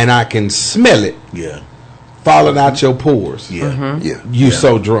and I can smell it falling out your pores? You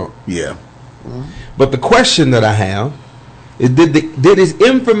so drunk. Yeah. But the question that I have is, did his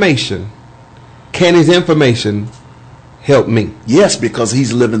information can his information help me? Yes, because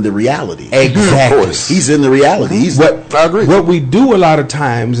he's living the reality. Exactly. Of course. He's in the reality. He's I agree. What we do a lot of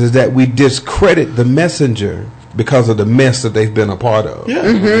times is that we discredit the messenger because of the mess that they've been a part of.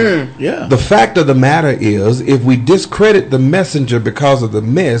 yeah. The fact of the matter is, if we discredit the messenger because of the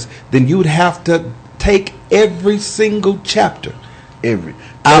mess, then you'd have to take every single chapter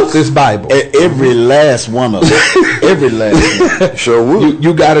out this Bible. Every last one of them. Every last one. Sure would.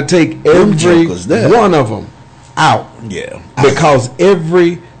 You got to take every jokers there. one of them out. Yeah. Because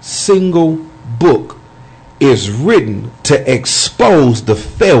every single book is written to expose the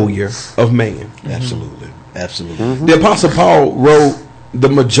failure of man. Absolutely. Absolutely. Mm-hmm. The Apostle Paul wrote the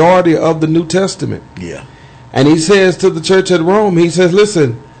majority of the New Testament. Yeah. And he says to the church at Rome, he says,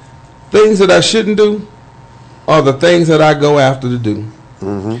 listen, things that I shouldn't do are the things that I go after to do.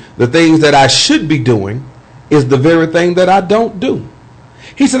 Mm-hmm. The things that I should be doing is the very thing that I don't do.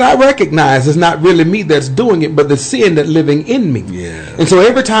 He said, I recognize it's not really me that's doing it, but the sin that's living in me. Yeah. And so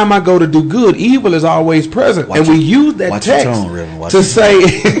every time I go to do good, evil is always present. Watch and we your- use that watch your text tone, Reverend. Watch to your say,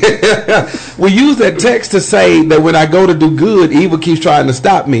 we use that text to say that when I go to do good, evil keeps trying to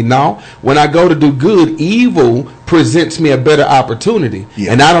stop me. No, when I go to do good, evil presents me a better opportunity.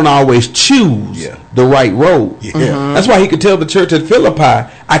 Yeah. And I don't always choose Yeah. the right road. Yeah. That's why he could tell the church at Philippi,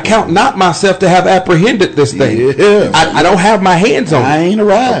 I count not myself to have apprehended this thing. Yeah. I don't have my hands on I it. ain't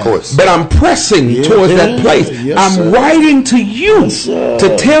arrived. Of course. But I'm pressing Yeah. towards that place. Yes, I'm sir. writing to you Yes, sir.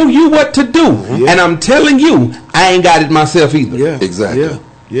 to tell you what to do. And I'm telling you, I ain't got it myself either. Yeah. Exactly. Yeah.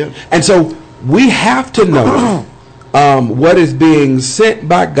 Yeah. And so we have to know what is being sent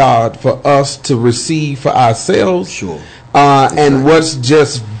by God for us to receive for ourselves. Sure. And what's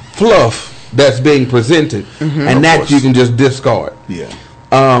just fluff that's being presented. And that you can just discard. Yeah.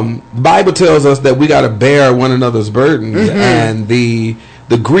 The Bible tells us that we got to bear one another's burdens, and the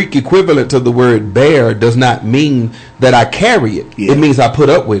Greek equivalent to the word bear does not mean that I carry it. Yeah. It means I put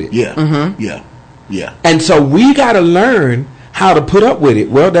up with it. Yeah. Yeah. Yeah. And so we got to learn how to put up with it.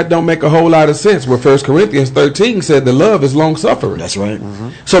 Well, that don't make a whole lot of sense. Where 1 Corinthians 13 said the love is long suffering. That's right.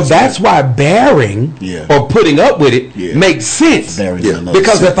 So that's why bearing Yeah. or putting up with it Yeah. makes sense. Bearing Yeah. another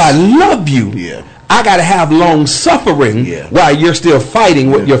Because sense. if I love you, Yeah. I got to have long suffering Yeah. while you're still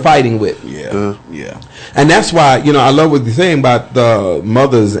fighting what you're fighting with. Yeah. Yeah. And that's why, I love what you're saying about the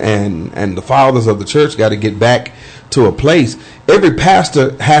mothers and the fathers of the church got to get back to a place. Every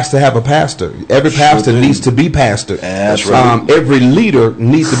pastor has to have a pastor. Every pastor thing. needs to be pastor. That's right. Every leader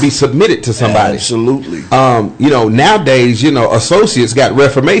needs to be submitted to somebody. Absolutely. Nowadays, associates got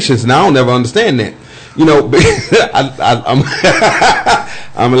reformations, and I don't ever understand that. I'm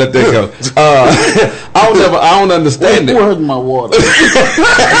gonna let that go. I don't understand it. Where's my water?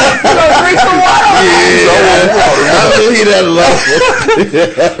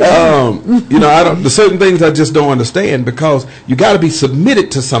 There's certain things I just don't understand because you got to be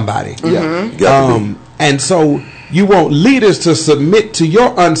submitted to somebody. Yeah. You got to be. And so you want leaders to submit to your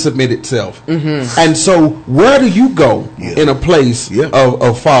unsubmitted self. And so where do you go in a place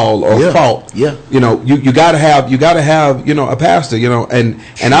of fall or fault? Yeah. You got to have a pastor.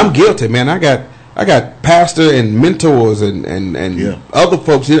 And I'm guilty, man. I got pastor and mentors and other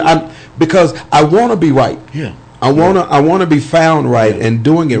folks. Because I want to be right. Yeah. I want to be found right and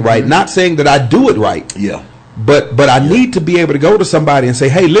doing it right. Not saying that I do it right. Yeah. But I need to be able to go to somebody and say,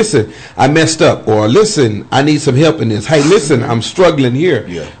 hey, listen, I messed up. Or listen, I need some help in this. Hey, listen, I'm struggling here.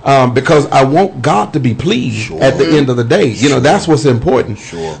 Yeah. Because I want God to be pleased at the end of the day. That's what's important.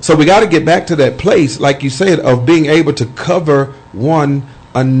 Sure. So we got to get back to that place, like you said, of being able to cover one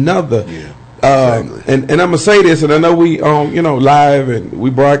another. Yeah. Exactly. And I'm going to say this, and I know we live and we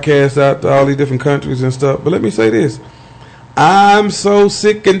broadcast out to all these different countries and stuff, but let me say this. I'm so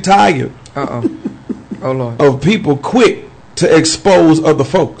sick and tired Oh, Lord. of people quick to expose other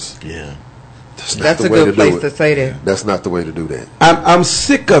folks. Yeah. That's the a way good to do place it. to say that. That's not the way to do that. I'm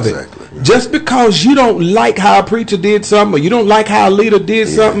sick of it. Exactly. Just because you don't like how a preacher did something or you don't like how a leader did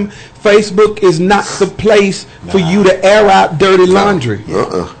something, Facebook is not the place for you to air out dirty laundry.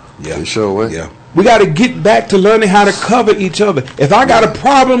 Yeah. They sure way. Yeah. We got to get back to learning how to cover each other. If I got a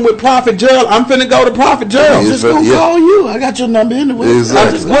problem with Prophet Gerald, I'm finna go to Prophet Gerald. Just gonna call you. I got your number anyway.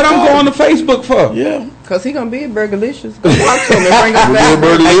 Exactly. What I'm going to Facebook for? Yeah. Because he going to be at Burgerlicious. Go talk to him and bring us I'm back.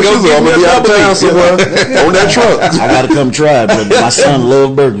 gonna be delicious, or I'm gonna be out of town somewhere on that truck. I gotta come try, but my son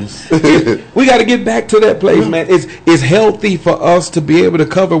loves burgers. We got to get back to that place, man. It's healthy for us to be able to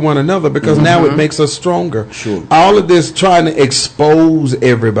cover one another because now it makes us stronger. Sure. All of this trying to expose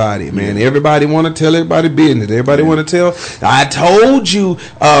everybody, man. Everybody want to tell everybody business. Everybody want to tell. I told you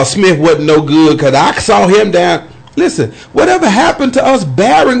Smith wasn't no good because I saw him down. Listen, whatever happened to us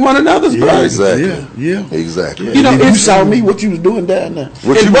bearing one another's burdens? Exactly. Yeah. Exactly. You know, you it's- saw me, what you was doing down there.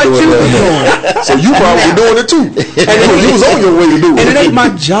 What you doing? So you probably doing it too. And you was on your way to do And it it. ain't my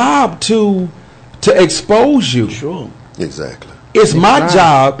job to expose you. Sure. Exactly. It's my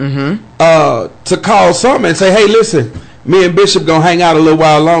job to call someone and say, hey, listen, me and Bishop gonna hang out a little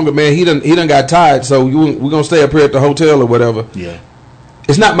while longer, man. He done got tired, so we're gonna stay up here at the hotel or whatever. Yeah.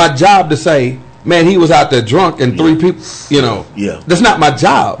 It's not my job to say, man, he was out there drunk and three people, you know. Yeah. That's not my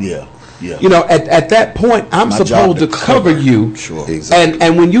job. Yeah. Yeah. You know, at that point, I'm My supposed job to to cover you. Sure. Exactly.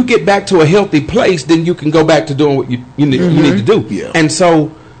 And when you get back to a healthy place, then you can go back to doing what you need to do. Yeah. And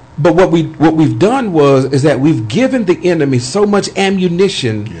so, but what we've done is that we've given the enemy so much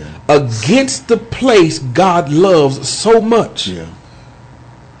ammunition against the place God loves so much. Yeah.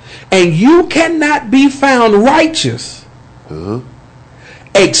 And you cannot be found righteous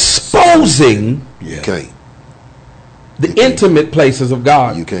exposing You can't. the intimate places of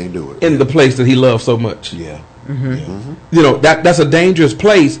God You can't do it. in the place that he loves so much. Yeah. You know, that's a dangerous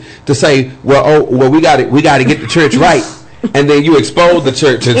place to say, well, we got to get the church right, and then you expose the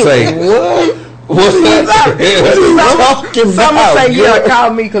church and say, what's that? Someone say, yeah,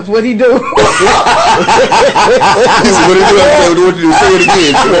 call me, because what he do? What do you do? Say it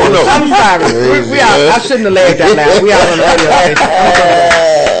again. She won't know. I'm sorry. I shouldn't have laughed out loud. We out on the radio.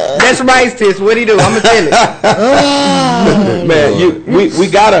 That's right, sis. What he do? I'm gonna tell it. Man, we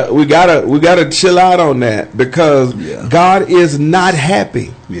gotta chill out on that, because God is not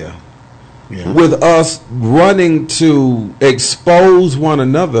happy Yeah. Yeah. with us running to expose one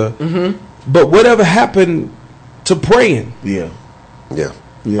another. But whatever happened to praying? Yeah. Yeah.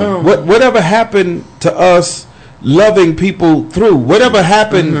 Yeah. Whatever happened to us loving people through? Whatever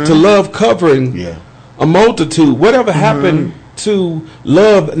happened to love covering Yeah. a multitude? Whatever happened to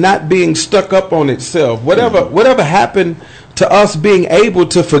love not being stuck up on itself? Whatever happened to us being able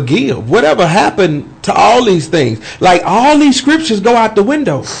to forgive? Whatever happened to all these things? Like, all these scriptures go out the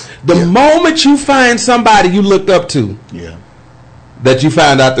window. The moment you find somebody you looked up to, Yeah. that you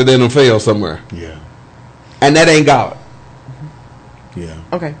find out that they done failed somewhere, Yeah. and that ain't God. Yeah.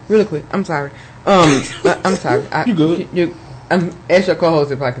 Okay, really quick. I'm sorry. I'm sorry. You good? Ask your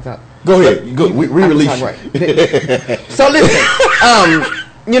co-host if I can talk. Go ahead. Go. We release. Right. So listen,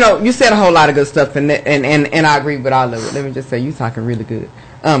 you know, you said a whole lot of good stuff, and I agree with all of it. Let me just say, you talking really good.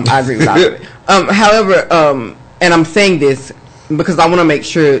 I agree with all of it. However, and I'm saying this because I want to make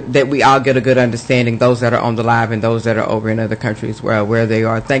sure that we all get a good understanding, those that are on the live and those that are over in other countries where they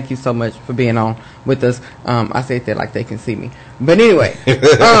are. Thank you so much for being on with us. I said that like they can see me. But anyway,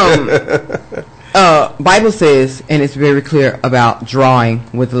 Bible says, and it's very clear about drawing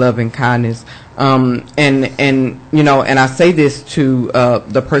with love and kindness. And you know, and I say this to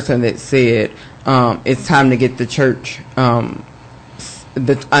the person that said it's time to get the church,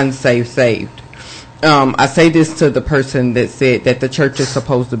 the unsaved saved. I say this to the person that said that the church is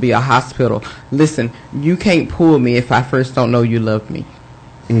supposed to be a hospital. Listen, you can't pull me if I first don't know you love me.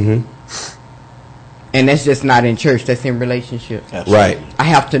 And that's just not in church. That's in relationship. Absolutely. Right. I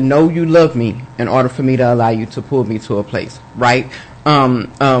have to know you love me in order for me to allow you to pull me to a place, right?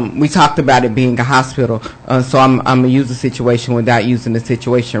 We talked about it being a hospital, so I'm gonna use the situation without using the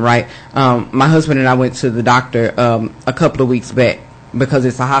situation, right? My husband and I went to the doctor a couple of weeks back because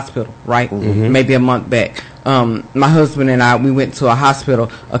it's a hospital, right? Maybe a month back. My husband and I, we went to a hospital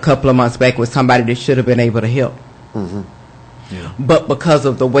a couple of months back with somebody that should have been able to help. But because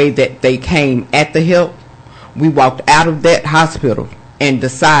of the way that they came at the help, we walked out of that hospital and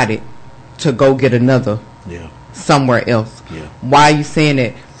decided to go get another somewhere else. Why are you saying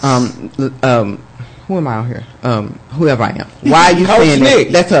that? Who am I out here? Whoever I am. Why are you Coach saying Nick.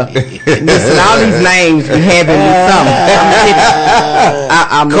 that? That's listen, all these names be having me something.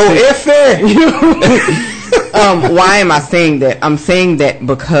 Why am I saying that? I'm saying that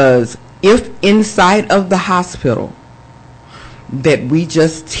because if inside of the hospital that we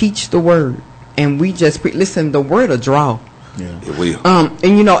just teach the word and we just listen, the word will draw. It will. And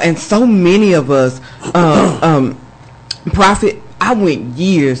you know, and so many of us, prophet, I went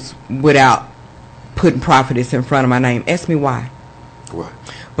years without putting prophetess in front of my name. Ask me why. Why?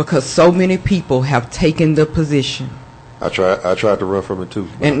 Because so many people have taken the position. I tried to run from it too.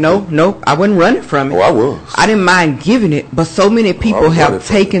 And no, I wasn't running from it. Oh, I was. I didn't mind giving it, but so many people was running have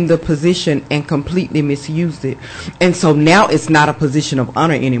from taken the position and completely misused it. And so now it's not a position of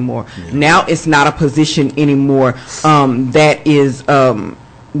honor anymore. Now it's not a position anymore that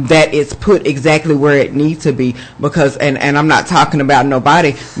is put exactly where it needs to be, because and I'm not talking about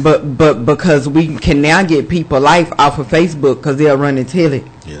nobody, but because we can now get people life off of Facebook because they'll run and tell it.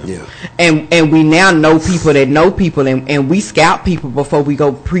 Yeah. And we now know people that know people, and we scout people before we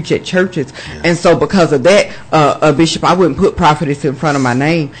go preach at churches. And so because of that, Bishop, I wouldn't put prophetess in front of my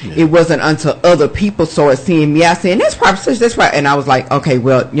name. It wasn't until other people started seeing me, I saying, that's prophetess, that's right. And I was like, okay,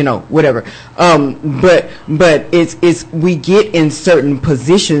 well, whatever. But it's we get in certain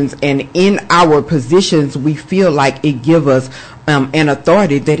positions, and in our positions we feel like it give us an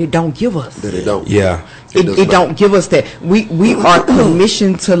authority that it don't give us. That it don't. Yeah. It don't give us that. We are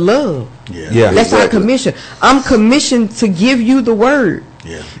commissioned to love. Yeah. That's our commission. I'm commissioned to give you the word.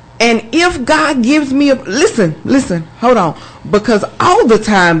 Yeah. And if God gives me listen, hold on. Because all the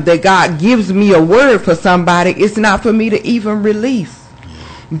time that God gives me a word for somebody, it's not for me to even release.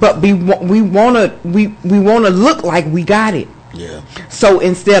 But we wanna look like we got it. Yeah. So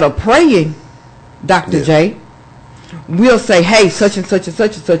instead of praying, Dr. J, we'll say, hey, such and such and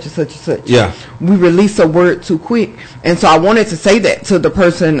such and such and such and such. Yeah. We release a word too quick. And so I wanted to say that to the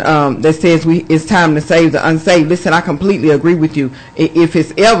person that says it's time to save the unsaved. Listen, I completely agree with you. If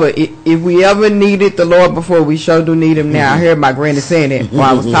we ever needed the Lord before, we sure do need him now. I heard my granny saying that while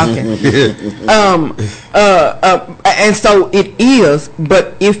I was talking. And so it is,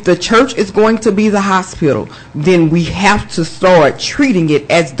 but if the church is going to be the hospital, then we have to start treating it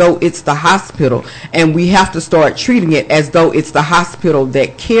as though it's the hospital, and we have to start treating it as though it's the hospital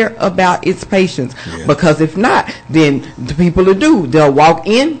that care about its patients. Because if not, then the people they'll walk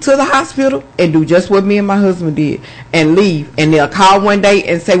into the hospital and do just what me and my husband did and leave, and they'll call one day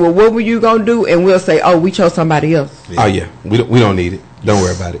and say, well, what were you gonna do? And we'll say, oh, we chose somebody else. Oh yeah, we don't need it. Don't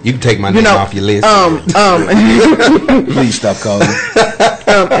worry about it. You can take my name off your list. Please stop calling.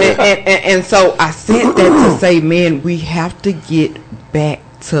 And so I said that to say, man, we have to get back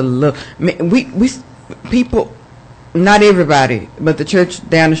to love. Man, we people, not everybody, but the church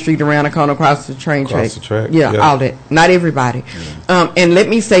down the street, around the corner, across the train track. Yeah, all that. Not everybody. And let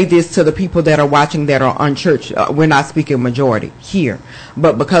me say this to the people that are watching that are unchurched. We're not speaking majority here,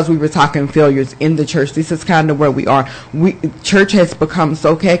 but because we were talking failures in the church, this is kind of where we are. Church has become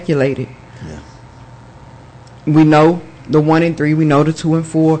so calculated. We know the 1 and 3. We know the 2 and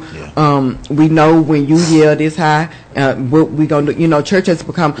 4. We know when you yell this high, what we gonna do. Church has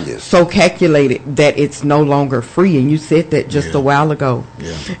become so calculated that it's no longer free. And you said that just a while ago.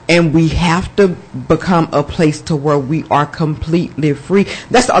 And we have to become a place to where we are completely free.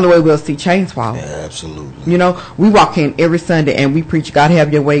 That's the only way we'll see chains fall. Yeah, absolutely. We walk in every Sunday and we preach, God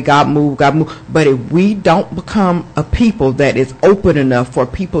have your way, God move, God move. But if we don't become a people that is open enough for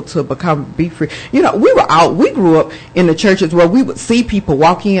people to be free. We grew up in the churches where we would see people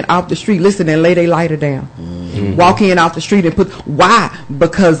walk in off the street, listen, and lay their lighter down. Walk in off the street and why?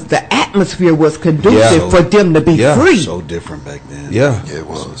 Because the atmosphere was conducive for them to be free. So different back then. Yeah, it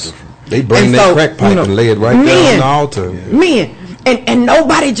was. So different. They bring that crack pipe and lay it right there on the altar. Men, and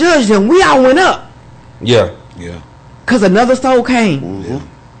nobody judged them. We all went up. Yeah. Because another soul came.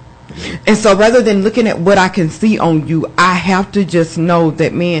 And so rather than looking at what I can see on you, I have to just know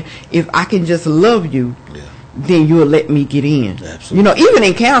that, man, if I can just love you, then you'll let me get in. Absolutely. Even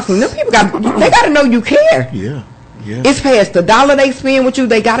in counseling, them people got to know you care. Yeah. It's past the dollar they spend with you.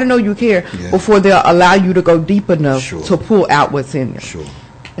 They got to know you care before they'll allow you to go deep enough to pull out what's in there. Sure.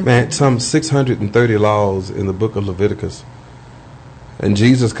 Man, some 630 laws in the book of Leviticus. And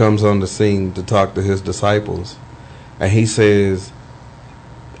Jesus comes on the scene to talk to his disciples. And he says,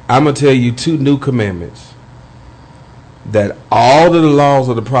 I'm going to tell you 2 new commandments that all of the laws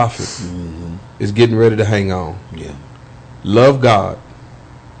of the prophet is getting ready to hang on. Yeah. Love God.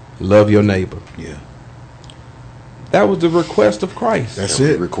 Love your neighbor. Yeah. That was the request of Christ. That's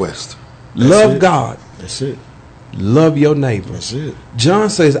it. Request. Love God. That's it. Love your neighbor. That's it. John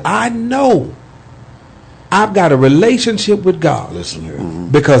says, I know I've got a relationship with God. Listen here.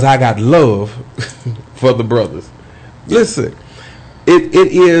 Because I got love for the brothers. Listen, it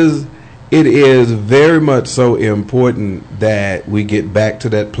is very much so important that we get back to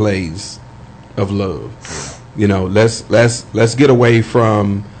that place of love. Let's get away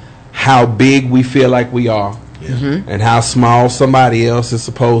from how big we feel like we are and how small somebody else is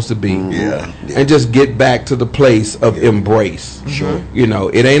supposed to be. And just get back to the place of embrace. Sure.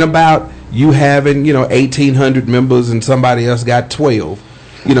 It ain't about you having 1,800 members and somebody else got 12.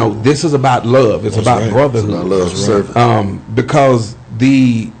 This is about love. It's about brotherhood. It's about love. Because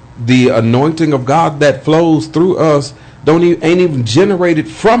the anointing of God that flows through us ain't even generated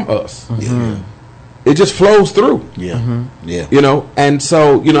from us. It just flows through. And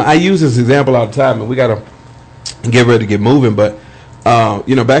so I use this example all the time, and we gotta get ready to get moving. But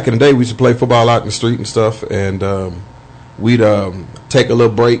back in the day, we used to play football out in the street and stuff, and we'd take a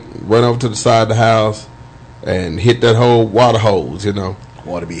little break, run over to the side of the house, and hit that whole water hose.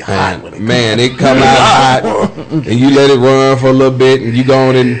 Water be hot when it Man, it come out hot, and you let it run for a little bit, and you go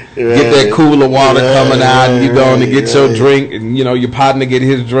on and get that cooler water coming out, and you go on and get your drink, and you know your partner get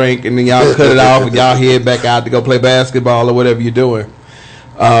his drink, and then y'all cut it off, and y'all head back out to go play basketball or whatever you're doing.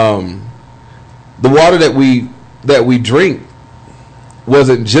 The water that we drink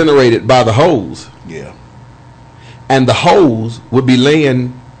wasn't generated by the hose, and the hose would be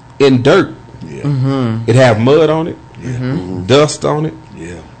laying in dirt. It have mud on it, dust on it.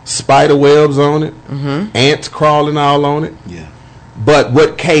 Spider webs on it, ants crawling all on it. But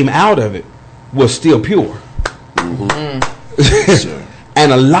what came out of it was still pure.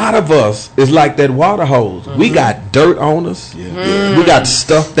 And a lot of us is like that water hose. We got dirt on us. We got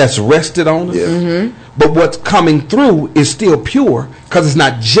stuff that's rested on us. But what's coming through is still pure because it's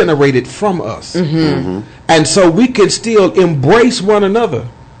not generated from us. And so we can still embrace one another,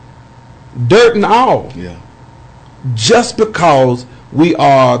 dirt and all, just because we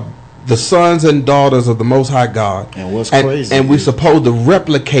are the sons and daughters of the Most High God. And what's crazy, and we're supposed to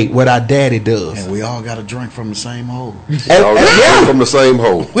replicate what our daddy does. And we all got to drink from the same hole. Drink from the same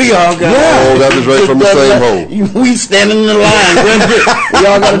hole. We all got to drink from the same hole. We standing in the line. We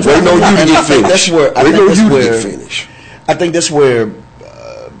all got to drink. They know you to get finished. I think that's where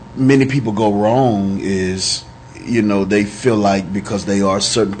many people go wrong is, you know, they feel like because they are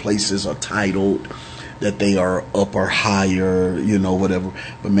certain places are titled, that they are up or higher, you know, whatever.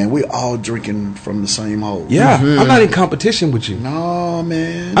 But man, we all drinking from the same hole. I'm not in competition with you. No,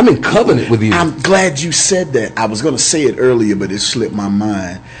 man. I'm in covenant with you. I'm glad you said that. I was going to say it earlier, but it slipped my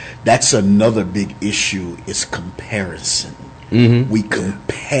mind. That's another big issue is comparison. We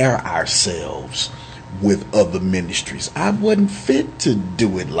compare ourselves with other ministries. I wasn't fit to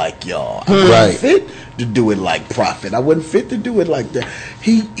do it like y'all. I wasn't fit to do it like Prophet. I wasn't fit to do it like that.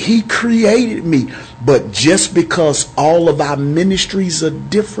 He created me. But just because all of our ministries are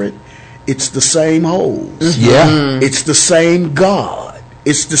different, it's the same hose. It's the same God.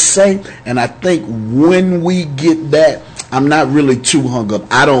 It's the same. And I think when we get that, I'm not really too hung up.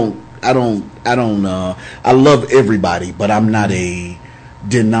 I love everybody, but I'm not a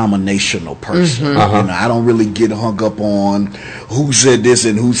denominational person. You know, I don't really get hung up on who said this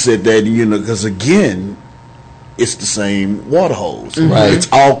and who said that, you know, because again, it's the same water hose. It's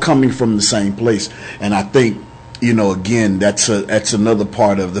all coming from the same place. And I think, you know, again, that's another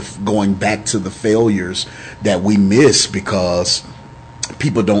part of the going back to the failures that we miss because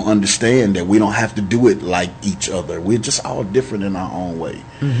people don't understand that we don't have to do it like each other. We're just all different in our own way.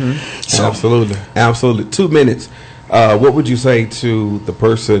 So, absolutely 2 minutes. What would you say to the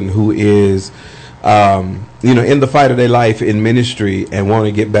person who is, you know, in the fight of their life in ministry and want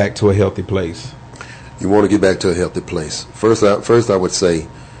to get back to a healthy place? You want to get back to a healthy place. First I would say,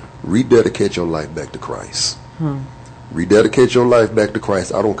 rededicate your life back to Christ. Rededicate your life back to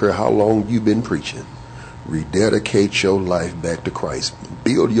Christ. I don't care how long you've been preaching. Rededicate your life back to Christ.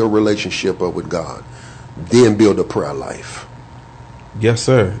 Build your relationship up with God. Then build a prayer life. Yes,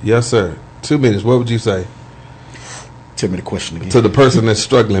 sir. 2 minutes. What would you say? Tell me the question again. To the person that's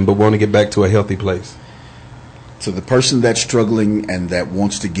struggling but want to get back to a healthy place. To the person that's struggling and that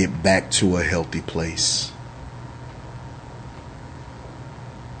wants to get back to a healthy place.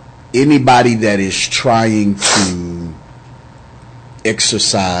 Anybody that is trying to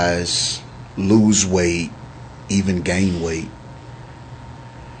exercise, lose weight, even gain weight,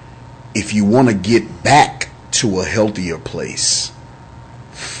 if you want to get back to a healthier place,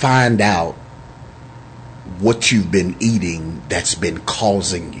 find out what you've been eating that's been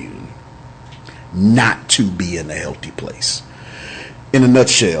causing you not to be in a healthy place. In a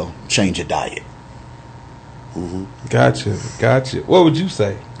nutshell, change your diet. Gotcha. What would you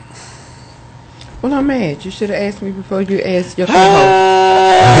say? Well, I'm mad. You should have asked me before you asked your co-host.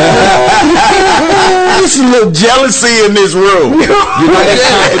 There's a little jealousy in this room. You're not in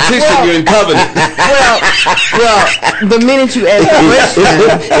competition, you're in covenant. Well, the minute you asked the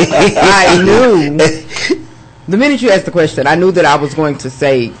question, I knew. The minute you asked the question, I knew that I was going to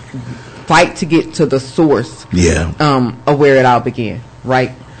say, fight to get to the source. Of where it all began,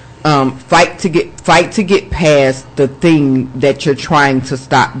 right? Fight to get past the thing that you're trying to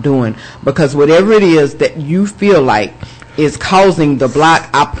stop doing, because whatever it is that you feel like is causing the block,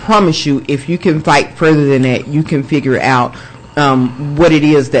 I promise you, if you can fight further than that, you can figure out what it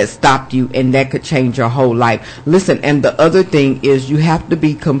is that stopped you, and that could change your whole life. Listen, and the other thing is you have to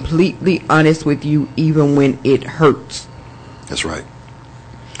be completely honest with you even when it hurts. That's right.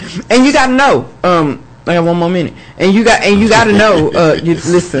 And you got to know, I got one more minute. And you got to know.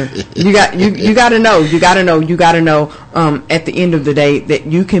 Listen. You got to know. At the end of the day, that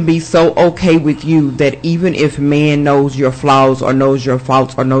you can be so okay with you that even if man knows your flaws or knows your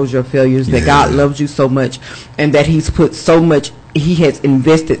faults or knows your failures, that God loves you so much, and that He's put so much. He has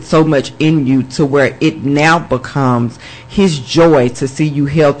invested so much in you to where it now becomes His joy to see you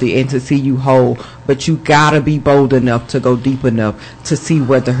healthy and to see you whole. But you gotta be bold enough to go deep enough to see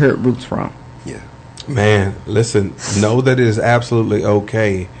where the hurt roots from. Yeah. Man, listen, know that it is absolutely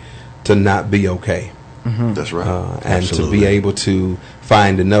okay to not be okay. Mm-hmm. That's right. And to be able to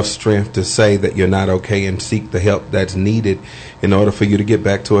find enough strength to say that you're not okay and seek the help that's needed in order for you to get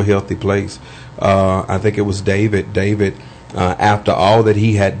back to a healthy place. I think it was David. After all that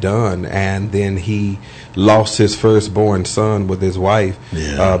he had done, and then he lost his firstborn son with his wife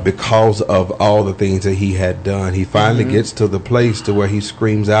because of all the things that he had done. He finally gets to the place to where he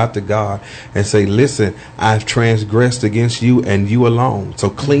screams out to God and say, listen, I've transgressed against you and you alone, so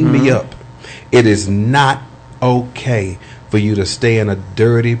clean me up. It is not okay for you to stay in a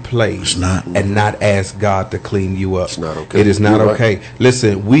dirty place and not ask God to clean you up. It's not okay. It is not You're okay. right.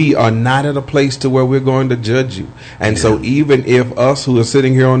 Listen, we are not at a place to where we're going to judge you. And so even if us who are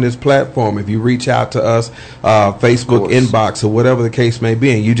sitting here on this platform, if you reach out to us, Facebook inbox or whatever the case may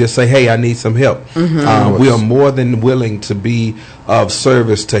be, and you just say, hey, I need some help. We are more than willing to be of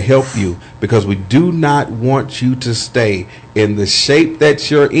service to help you, because we do not want you to stay in the shape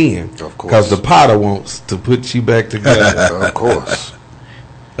that you're in, because the potter wants to put you back together. Of course.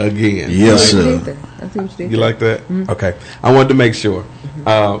 Again. Yes, sir. You like that? Okay. I wanted to make sure.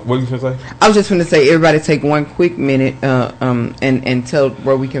 What were you going to say? I was just going to say, everybody take one quick minute and tell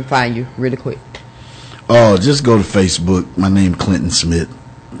where we can find you really quick. Oh, just go to Facebook. My name Clinton Smith.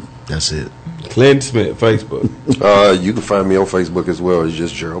 That's it. Clinton Smith, Facebook. You can find me on Facebook as well. It's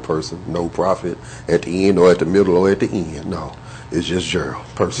just Gerald Person. No profit at the end or at the middle or at the end. No, it's just Gerald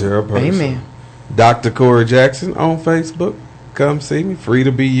Person. Gerald Person. Amen. Dr. Corey Jackson on Facebook. Come see me. Free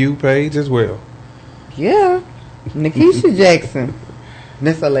to Be You page as well. Yeah. Nikisha Jackson.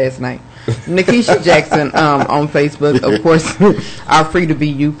 That's her last name. Nikisha Jackson on Facebook. Of course, our Free to Be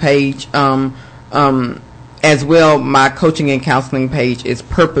You page. As well, my coaching and counseling page is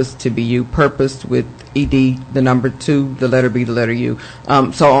Purpose to Be You. Purpose with ED, the number 2, the letter B, the letter U.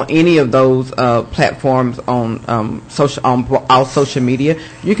 So on any of those platforms on all social media,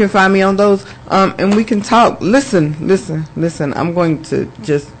 you can find me on those, and we can talk. Listen. I'm going to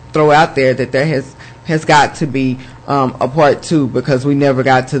just throw out there that there has got to be a part 2, because we never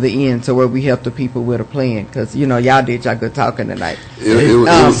got to the end to where we help the people with a plan, because y'all did y'all good talking tonight.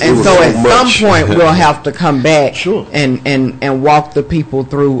 At some point we'll have to come back and walk the people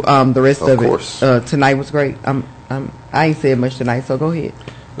through the rest of it. Tonight was great. I ain't said much tonight, so go ahead.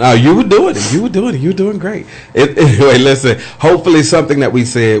 No, you were doing it. You were doing great. Anyway, listen, hopefully something that we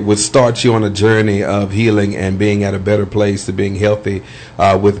said would start you on a journey of healing and being at a better place, to being healthy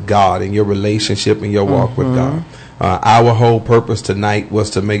with God and your relationship and your walk with God. Our whole purpose tonight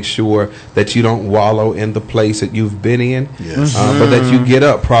was to make sure that you don't wallow in the place that you've been in, but that you get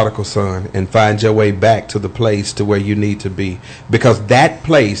up, prodigal son, and find your way back to the place to where you need to be, because that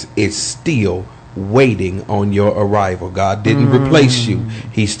place is still waiting on your arrival. God didn't replace you.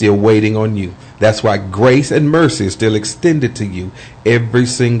 He's still waiting on you. That's why grace and mercy is still extended to you every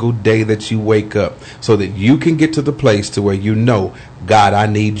single day that you wake up, so that you can get to the place to where you know, God, I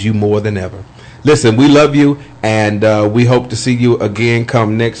need you more than ever. Listen, we love you, and we hope to see you again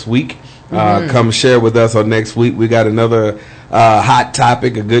come next week. Come share with us on next week. We got another hot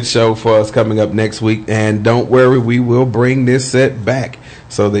topic, a good show for us coming up next week. And don't worry, we will bring this set back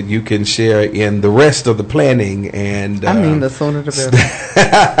so that you can share in the rest of the planning. And the sooner the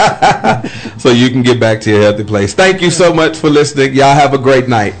better. So you can get back to your healthy place. Thank you so much for listening. Y'all have a great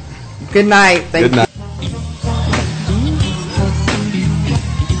night. Good night. Thank you.